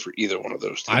didn't play for either one of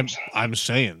those teams. I'm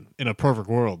saying, in a perfect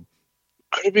world.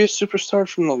 Could he be a superstar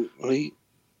from the late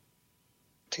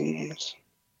teams?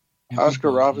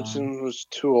 Oscar Robertson was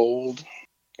too old.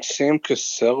 Sam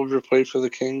Cassell ever played for the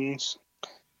Kings?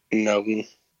 No. I'm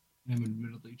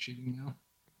admittedly cheating now.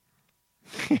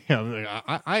 Yeah,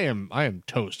 I am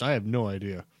toast. I have no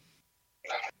idea.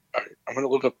 All right, I'm going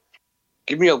to look up.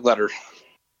 Give me a letter.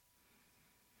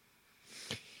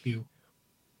 U.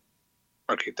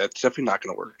 Okay, that's definitely not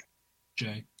going to work.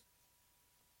 J.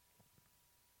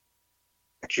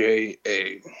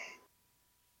 J-A.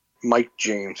 Mike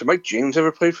James. Did Mike James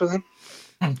ever play for them?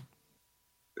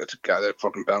 That's a guy that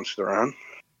fucking bounced around.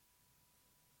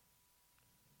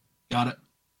 Got it.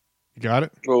 You got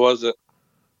it? What was it?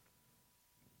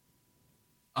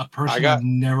 A person I've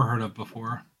never heard of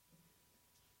before.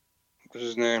 What's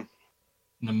his name?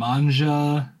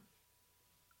 Nemanja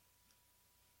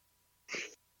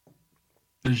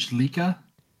Bjelica?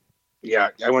 Yeah,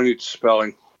 I want to need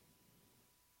spelling.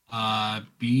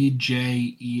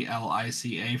 Bjelica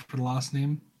for the last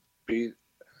name.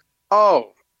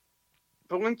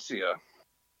 Valencia.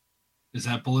 Is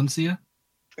that Valencia?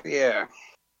 Yeah.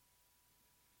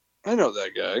 I know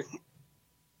that guy.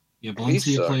 Yeah,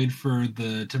 Valencia played for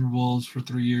the Timberwolves for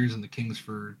 3 years and the Kings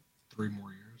for 3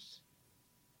 more years.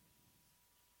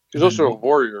 He's also a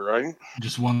Warrior, right?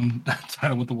 Just won that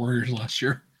title with the Warriors last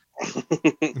year.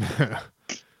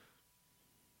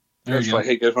 That's why,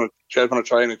 hey, guys want to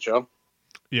try NHL?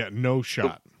 Yeah, no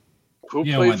shot. Who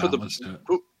played for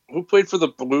who played for the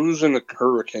Blues and the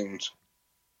Hurricanes?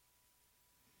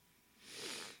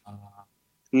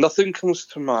 Nothing comes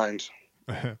to mind.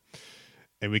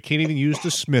 And we can't even use the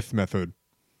Smith method.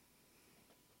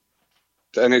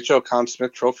 The NHL Conn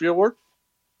Smith Trophy Award?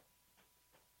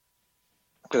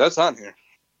 Okay, that's on here.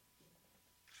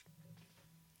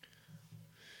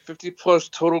 50-plus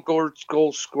total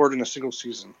goals scored in a single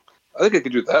season. I think I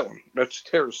could do that one. That's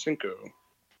Tarasenko.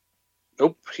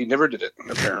 Nope, he never did it,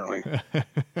 apparently.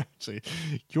 See,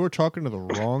 you're talking to the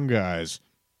wrong guys.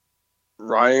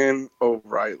 Ryan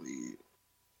O'Reilly.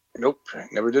 Nope,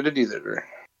 never did it either.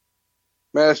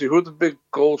 Massey, who are the big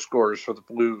goal scorers for the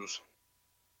Blues?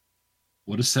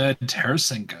 Would have said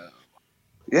Tarasenko.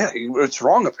 Yeah, it's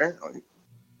wrong, apparently.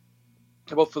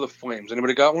 How about for the Flames?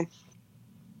 Anybody got one?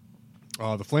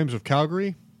 The Flames of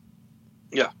Calgary?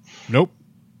 Yeah. Nope.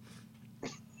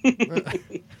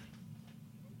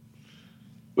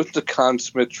 What's the Conn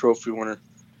Smith Trophy winner?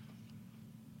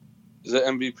 Is that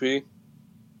MVP?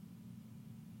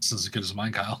 This is as good as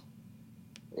mine, Kyle.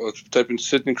 Well, let's type in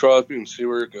Sidney Crosby and see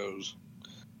where it goes.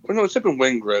 Well, no, let's type in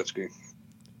Wayne Gretzky.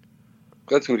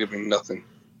 That's going to give me nothing.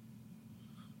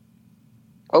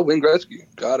 Oh, Wayne Gretzky.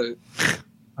 Got it.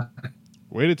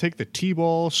 Way to take the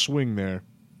T-ball swing there.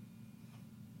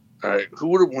 All right. Who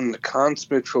would have won the Conn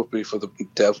Smith Trophy for the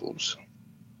Devils?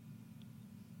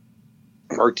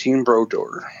 Martin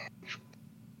Brodeur.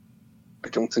 I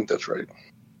don't think that's right.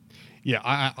 Yeah,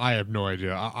 I have no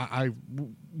idea.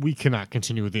 We cannot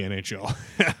continue with the NHL.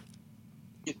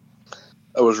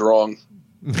 I was wrong.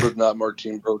 But not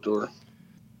Martin Brodeur.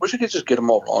 Wish I could just get them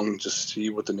all wrong and just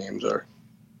see what the names are.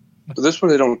 But this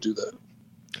one, they don't do that.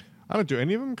 I don't do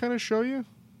any of them kind of show you?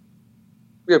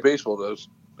 Yeah, baseball does.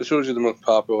 It shows you the most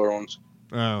popular ones.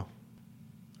 Oh.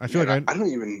 I feel like I don't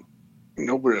even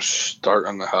know where to start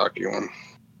on the hockey one.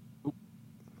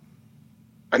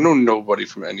 I know nobody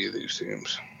from any of these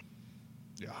teams.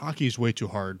 Yeah, hockey is way too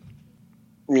hard.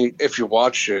 mean, if you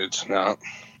watch it, it's not.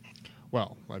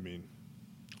 Well, I mean,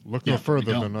 look Yeah, no but we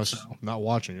further don't, than us so. not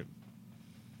watching it.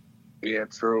 Yeah,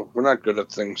 true. We're not good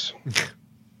at things.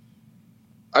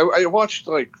 I watched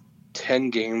like 10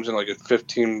 games in like a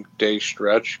 15-day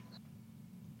stretch,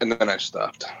 and then I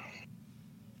stopped.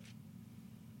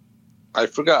 I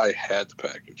forgot I had the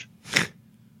package.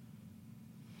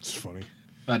 It's funny.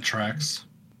 That tracks.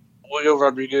 Julio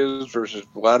Rodriguez versus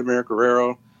Vladimir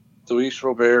Guerrero. Luis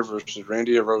Robert versus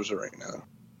Randy Rosa right now.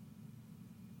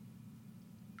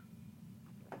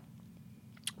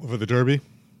 For the Derby,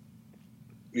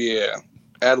 Yeah.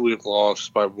 Adelaide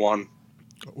lost by 1.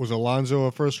 was Alonso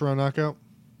a first round knockout?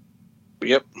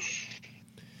 Yep.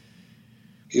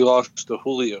 He lost to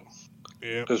Julio.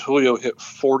 Yeah. Because Julio hit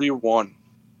 41.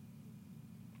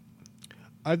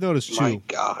 I've noticed too. My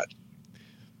God.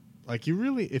 Like you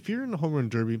really, if you're in the home run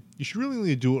derby, you should really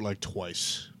only do it like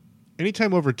twice.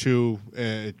 Anytime over 2,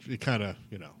 it kind of,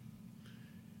 you know.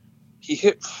 He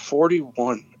hit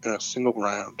 41 in a single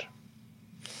round.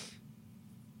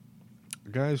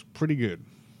 The guy's pretty good.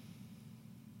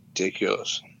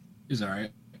 Ridiculous. He's all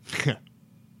right.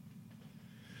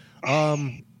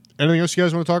 Anything else you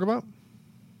guys want to talk about?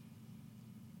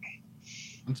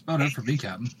 That's about it for me,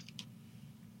 Captain.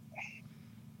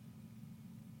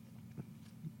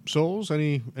 Souls,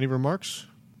 any remarks?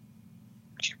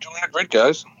 Keep doing it great,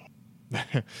 guys.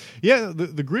 Yeah,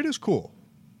 the grid is cool.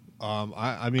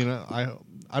 I mean,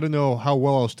 I don't know how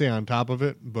well I'll stay on top of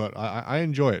it, but I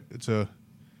enjoy it.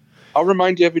 I'll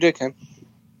remind you every day, Ken.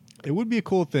 It would be a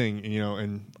cool thing, you know,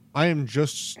 and I am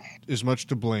just as much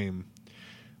to blame.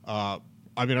 I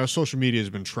mean, our social media has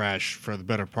been trash for the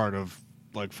better part of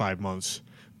like 5 months,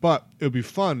 but it would be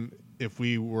fun if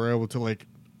we were able to like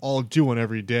all do one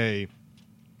every day,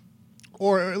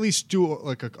 or at least do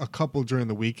like a couple during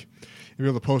the week, and be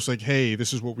able to post like, "Hey,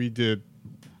 this is what we did.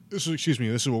 This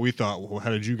is what we thought. Well, how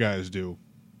did you guys do?"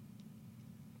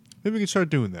 Maybe we can start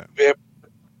doing that. Yep.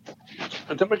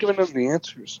 But then we're giving them the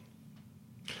answers.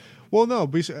 Well, no,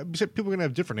 because people are gonna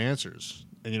have different answers,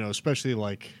 and you know, especially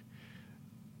like,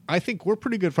 I think we're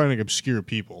pretty good finding obscure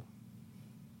people.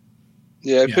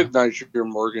 Yeah, I picked Nigel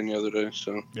Morgan the other day,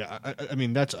 so. Yeah, I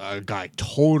mean, that's a guy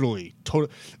totally. I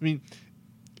mean,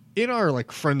 in our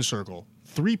like friend circle,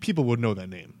 3 people would know that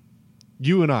name.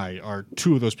 You and I are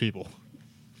 2 of those people.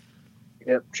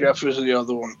 Yep, Jeff is the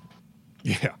other one.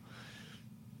 Yeah.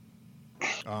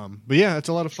 But yeah, it's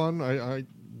a lot of fun. I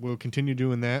will continue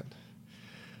doing that.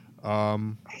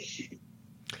 Don't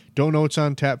know what's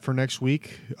on tap for next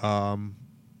week.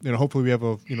 You know, hopefully we have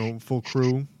a full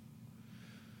crew.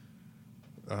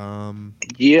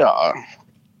 Yeah.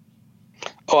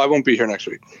 Oh, I won't be here next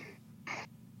week.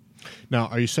 Now,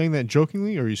 are you saying that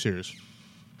jokingly or are you serious?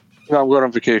 No, I'm going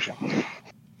on vacation.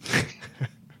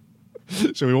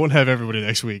 So we won't have everybody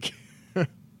next week.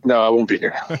 No, I won't be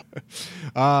here.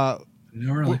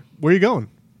 No, really. Where are you going?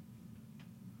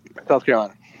 South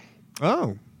Carolina.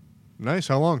 Oh, nice.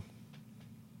 How long?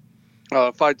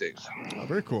 5 days. Oh,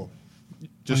 very cool.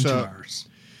 22 hours.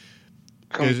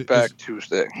 Comes back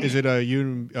Tuesday. Is it you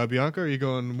and Bianca? Or are you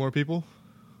going more people?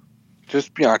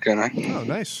 Just Bianca and I. Oh,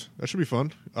 nice. That should be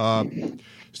fun.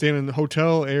 Staying in the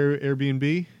hotel,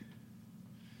 Airbnb?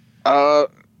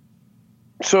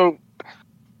 So,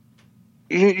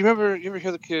 you ever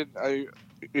hear the kid I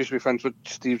used to be friends with,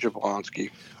 Steve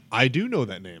Jablonski? I do know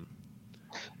that name.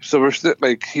 So we're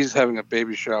he's having a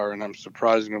baby shower, and I'm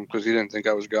surprising him because he didn't think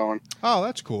I was going. Oh,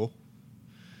 that's cool.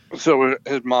 So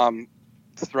his mom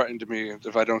threatened me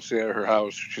if I don't stay at her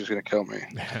house, she's going to kill me.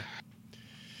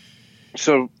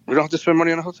 So we don't have to spend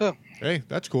money on a hotel. Hey,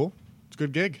 that's cool. It's a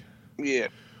good gig. Yeah.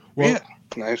 Well, yeah.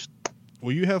 Nice.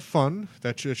 Well, you have fun.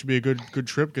 That should be a good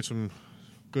trip. Get some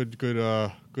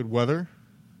good weather.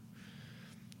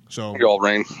 So It all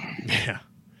rain. Yeah.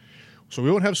 So we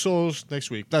won't have Souls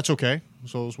next week. That's okay.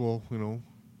 Souls will,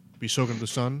 be soaking up the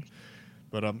sun.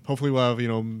 But hopefully we'll have,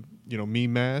 me,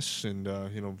 Mass, and,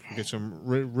 get some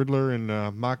Riddler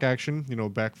and mock action,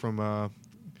 back from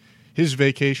his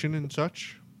vacation and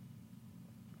such.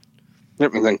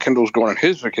 Yep, and then Kendall's going on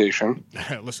his vacation.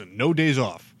 Listen, no days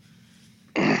off.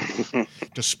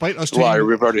 Despite us taking...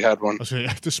 we've already had one.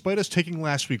 Despite us taking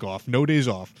last week off, no days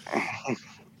off.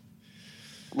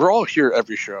 We're all here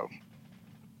every show.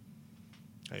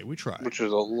 Hey, we try. Which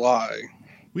is a lie.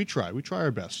 We try. We try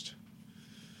our best.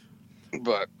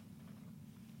 But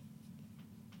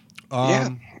yeah.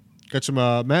 Got some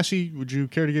Massey, would you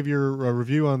care to give your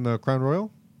review on the Crown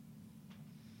Royal?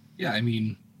 Yeah, I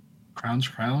mean, Crown's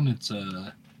Crown. It's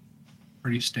a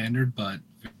pretty standard, but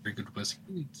very good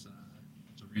whiskey. It's a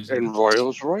reason. And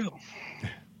Royal's Royal.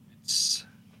 It's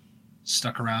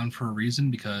stuck around for a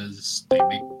reason because they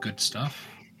make good stuff.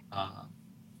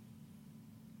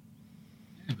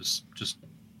 It was just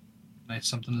nice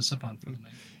something to sip on for the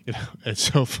night. You know, it's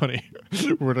so funny.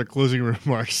 We're at our closing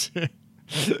remarks,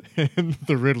 and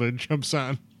the Riddler jumps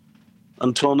on.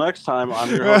 Until next time, I'm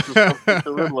your host,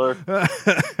 the Riddler.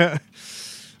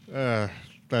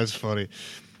 That's funny.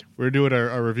 We were doing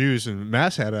our reviews, and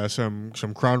Mass had some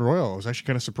Crown Royal. I was actually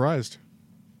kind of surprised.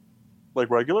 Like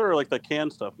regular or like the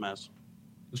canned stuff, Mass?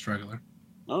 Just regular.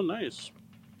 Oh, nice.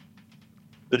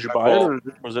 Did you buy it, or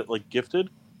was it like gifted?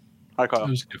 Hi, Kyle. It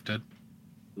was gifted.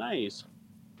 Nice.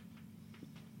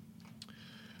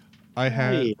 I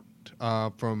had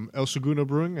from El Segundo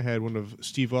Brewing. I had one of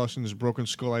Steve Austin's Broken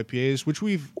Skull IPAs, which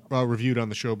we've reviewed on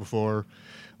the show before.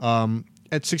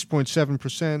 At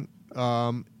 6.7%,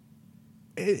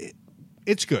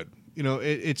 it's good. You know,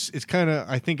 it's kind of.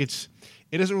 I think it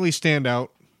doesn't really stand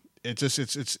out.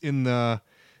 It's in the,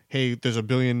 hey, there's a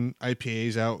billion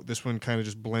IPAs out. This one kind of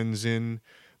just blends in.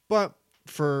 But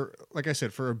for, like I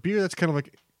said, for a beer that's kind of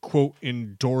like, quote,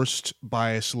 endorsed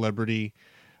by a celebrity,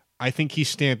 I think he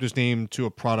stamped his name to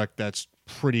a product that's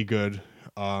pretty good.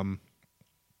 I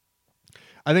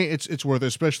think it's worth it,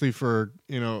 especially for,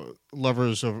 you know,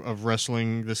 lovers of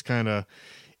wrestling. This kind of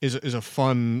is a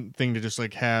fun thing to just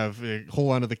like have,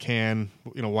 hold on to the can.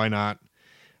 You know, why not?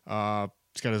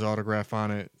 It's got his autograph on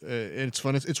it. It's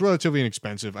fun. It's relatively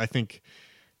inexpensive. I think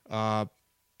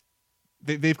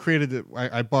they've created it.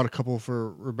 I bought a couple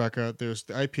for Rebecca. There's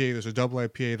the IPA. There's a double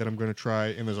IPA that I'm going to try,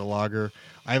 and there's a lager.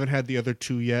 I haven't had the other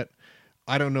two yet.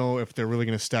 I don't know if they're really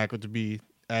going to stack up to be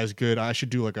as good. I should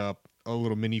do like a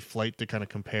little mini flight to kind of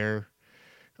compare.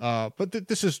 But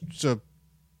this is a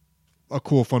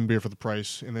cool, fun beer for the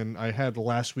price. And then I had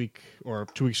last week or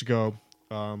 2 weeks ago,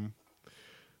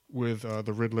 with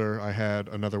the Riddler, I had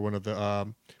another one of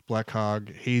the Black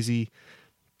Hog Hazy.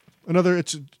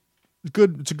 It's a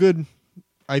good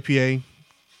IPA,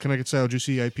 Connecticut style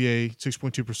juicy IPA,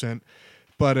 6.2%.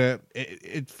 But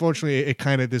fortunately,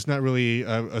 there's not really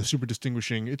a super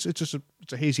distinguishing. It's just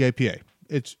a hazy IPA.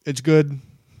 It's good,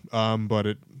 but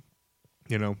it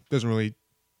doesn't really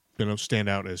stand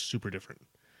out as super different.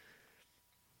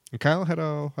 And Kyle had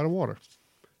a water.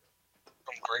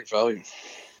 Great value.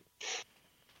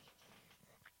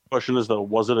 Question is though,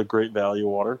 was it a great value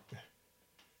water?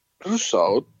 It was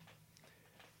solid.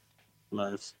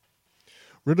 Nice.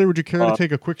 Ridley, would you care to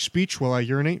take a quick speech while I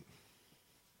urinate?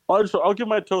 I'll give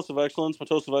my toast of excellence. My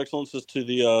toast of excellence is to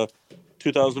the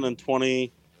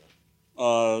 2020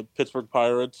 Pittsburgh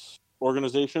Pirates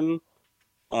organization.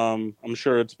 I'm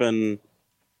sure it's been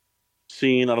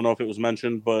seen. I don't know if it was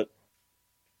mentioned, but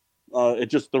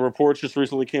the reports just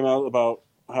recently came out about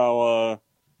how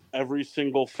every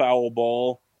single foul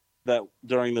ball that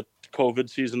during the COVID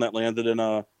season that landed in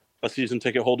a season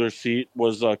ticket holder's seat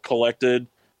was collected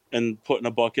and put in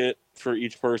a bucket for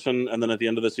each person, and then at the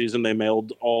end of the season, they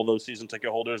mailed all those season ticket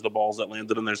holders the balls that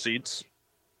landed in their seats.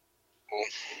 Cool.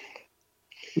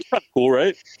 It's kind of cool,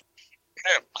 right?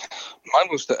 Yeah. Mine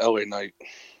was the LA Knight.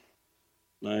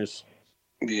 Nice.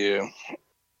 Yeah.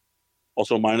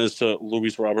 Also, mine is to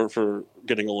Luis Robert for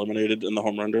getting eliminated in the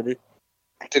home run derby.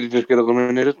 Did he just get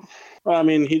eliminated? I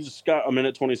mean, he's got a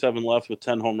minute 27 left with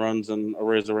 10 home runs, and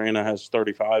Arena has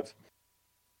 35.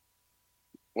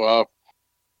 Wow.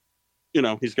 You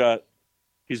know, he's got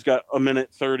a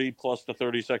minute 30 plus the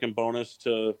 30-second bonus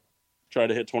to try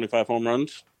to hit 25 home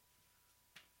runs.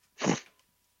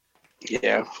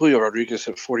 Yeah, Julio Rodriguez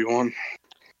hit 41.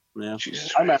 Yeah.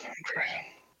 Jesus. I'm at.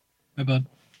 Hi, bud.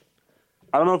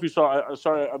 I don't know if you saw.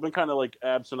 Sorry, I've been kind of like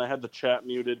absent. I had the chat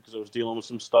muted because I was dealing with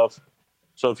some stuff.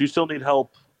 So if you still need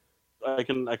help, I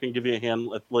can give you a hand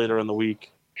later in the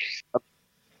week. I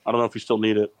don't know if you still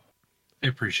need it. I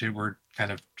appreciate we're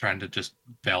kind of trying to just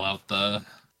bail out the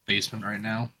basement right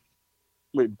now.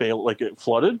 Wait, bail like it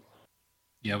flooded?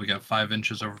 Yeah, we got 5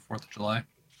 inches over 4th of July.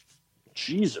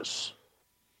 Jesus.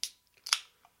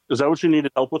 Is that what you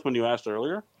needed help with when you asked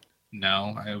earlier?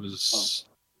 No, I was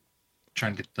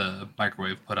trying to get the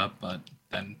microwave put up, but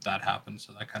then that happened,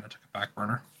 so that kind of took a back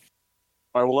burner.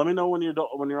 All right, well, let me know when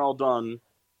you're all done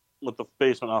with the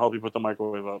basement. I'll help you put the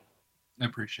microwave up. I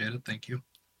appreciate it. Thank you.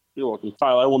 You're welcome.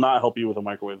 Kyle, I will not help you with a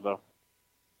microwave, though.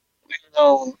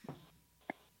 No.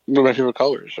 What are my favorite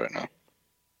colors right now?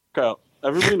 Kyle,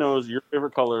 everybody knows your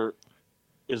favorite color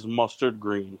is mustard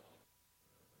green.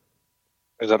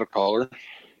 Is that a color?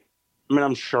 I mean,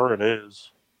 I'm sure it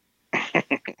is.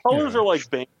 Colors are like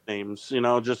band names,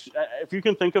 just if you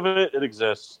can think of it, it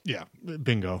exists. Yeah,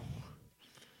 bingo.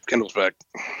 Kendall's back.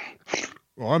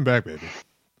 Well, I'm back, baby.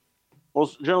 Well,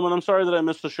 gentlemen, I'm sorry that I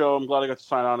missed the show. I'm glad I got to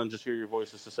sign on and just hear your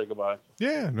voices to say goodbye.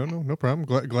 Yeah, no problem.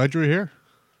 Glad you're here.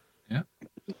 Yeah.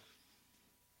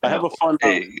 I have a fun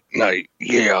night.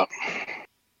 Yeah.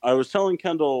 I was telling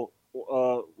Kendall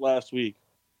last week,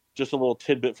 just a little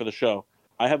tidbit for the show.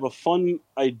 I have a fun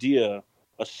idea,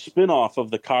 a spin-off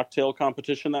of the cocktail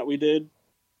competition that we did.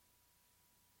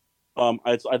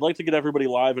 I'd like to get everybody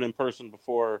live and in person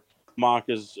before Mock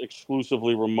is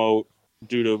exclusively remote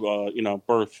due to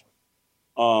birth.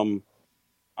 I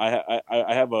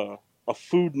have a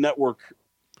Food Network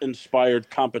inspired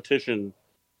competition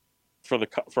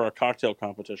for a cocktail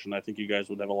competition. I think you guys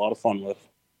would have a lot of fun with.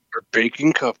 We're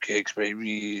baking cupcakes,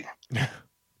 baby.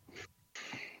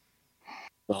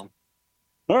 All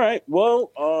right.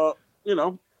 Well,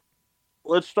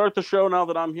 let's start the show now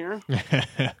that I'm here.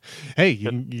 Hey, you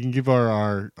can give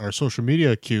our social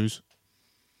media cues.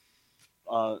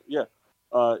 Yeah.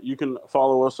 You can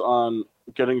follow us on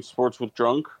Getting Sports with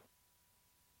Drunk.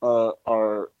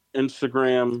 Our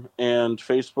Instagram and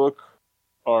Facebook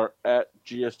are at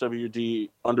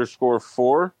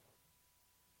GSWD_4.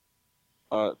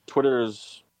 Twitter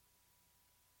is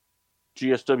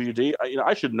GSWD.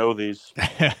 I should know these.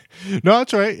 No,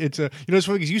 that's all right. It's it's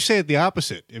funny because you say it the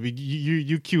opposite. I mean,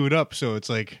 you cue it up, so it's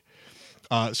like,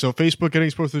 so Facebook Getting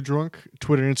Sports with Drunk,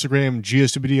 Twitter, Instagram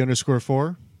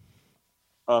GSWD_4.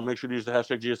 Make sure to use the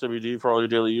hashtag GSWD for all your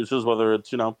daily uses, whether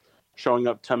it's showing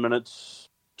up 10 minutes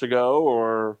to go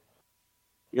or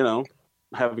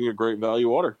having a great value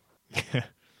order.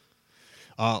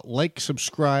 Like,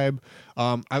 subscribe.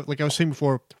 Like I was saying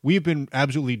before, we've been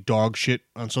absolutely dog shit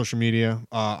on social media.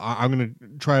 I'm gonna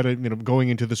try to going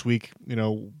into this week,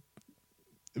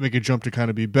 make a jump to kind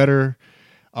of be better.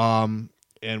 And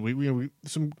we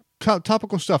some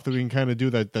topical stuff that we can kind of do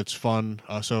that's fun.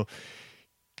 So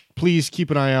please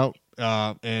keep an eye out.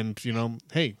 And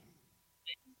hey,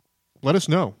 let us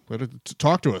know.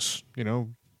 Talk to us.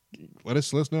 Let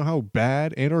us know how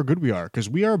bad and or good we are, because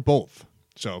we are both.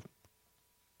 So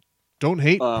don't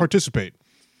hate, participate.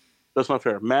 That's not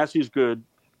fair. Massey's good.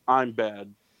 I'm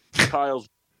bad. Kyle's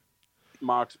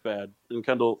Mock's bad, and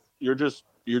Kendall, you're just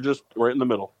right in the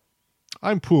middle.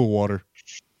 I'm pool water.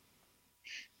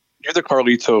 You're the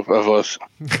Carlito of us.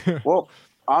 Well,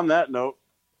 on that note,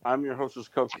 I'm your hostess,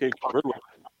 Cupcake Riddler.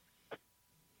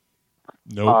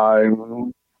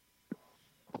 Nope.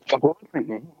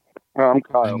 I'm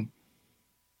Kyle.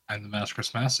 I'm the Master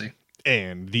Chris Massey.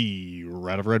 And the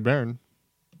Rat of Red Baron.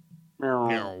 Meow.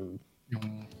 Meow.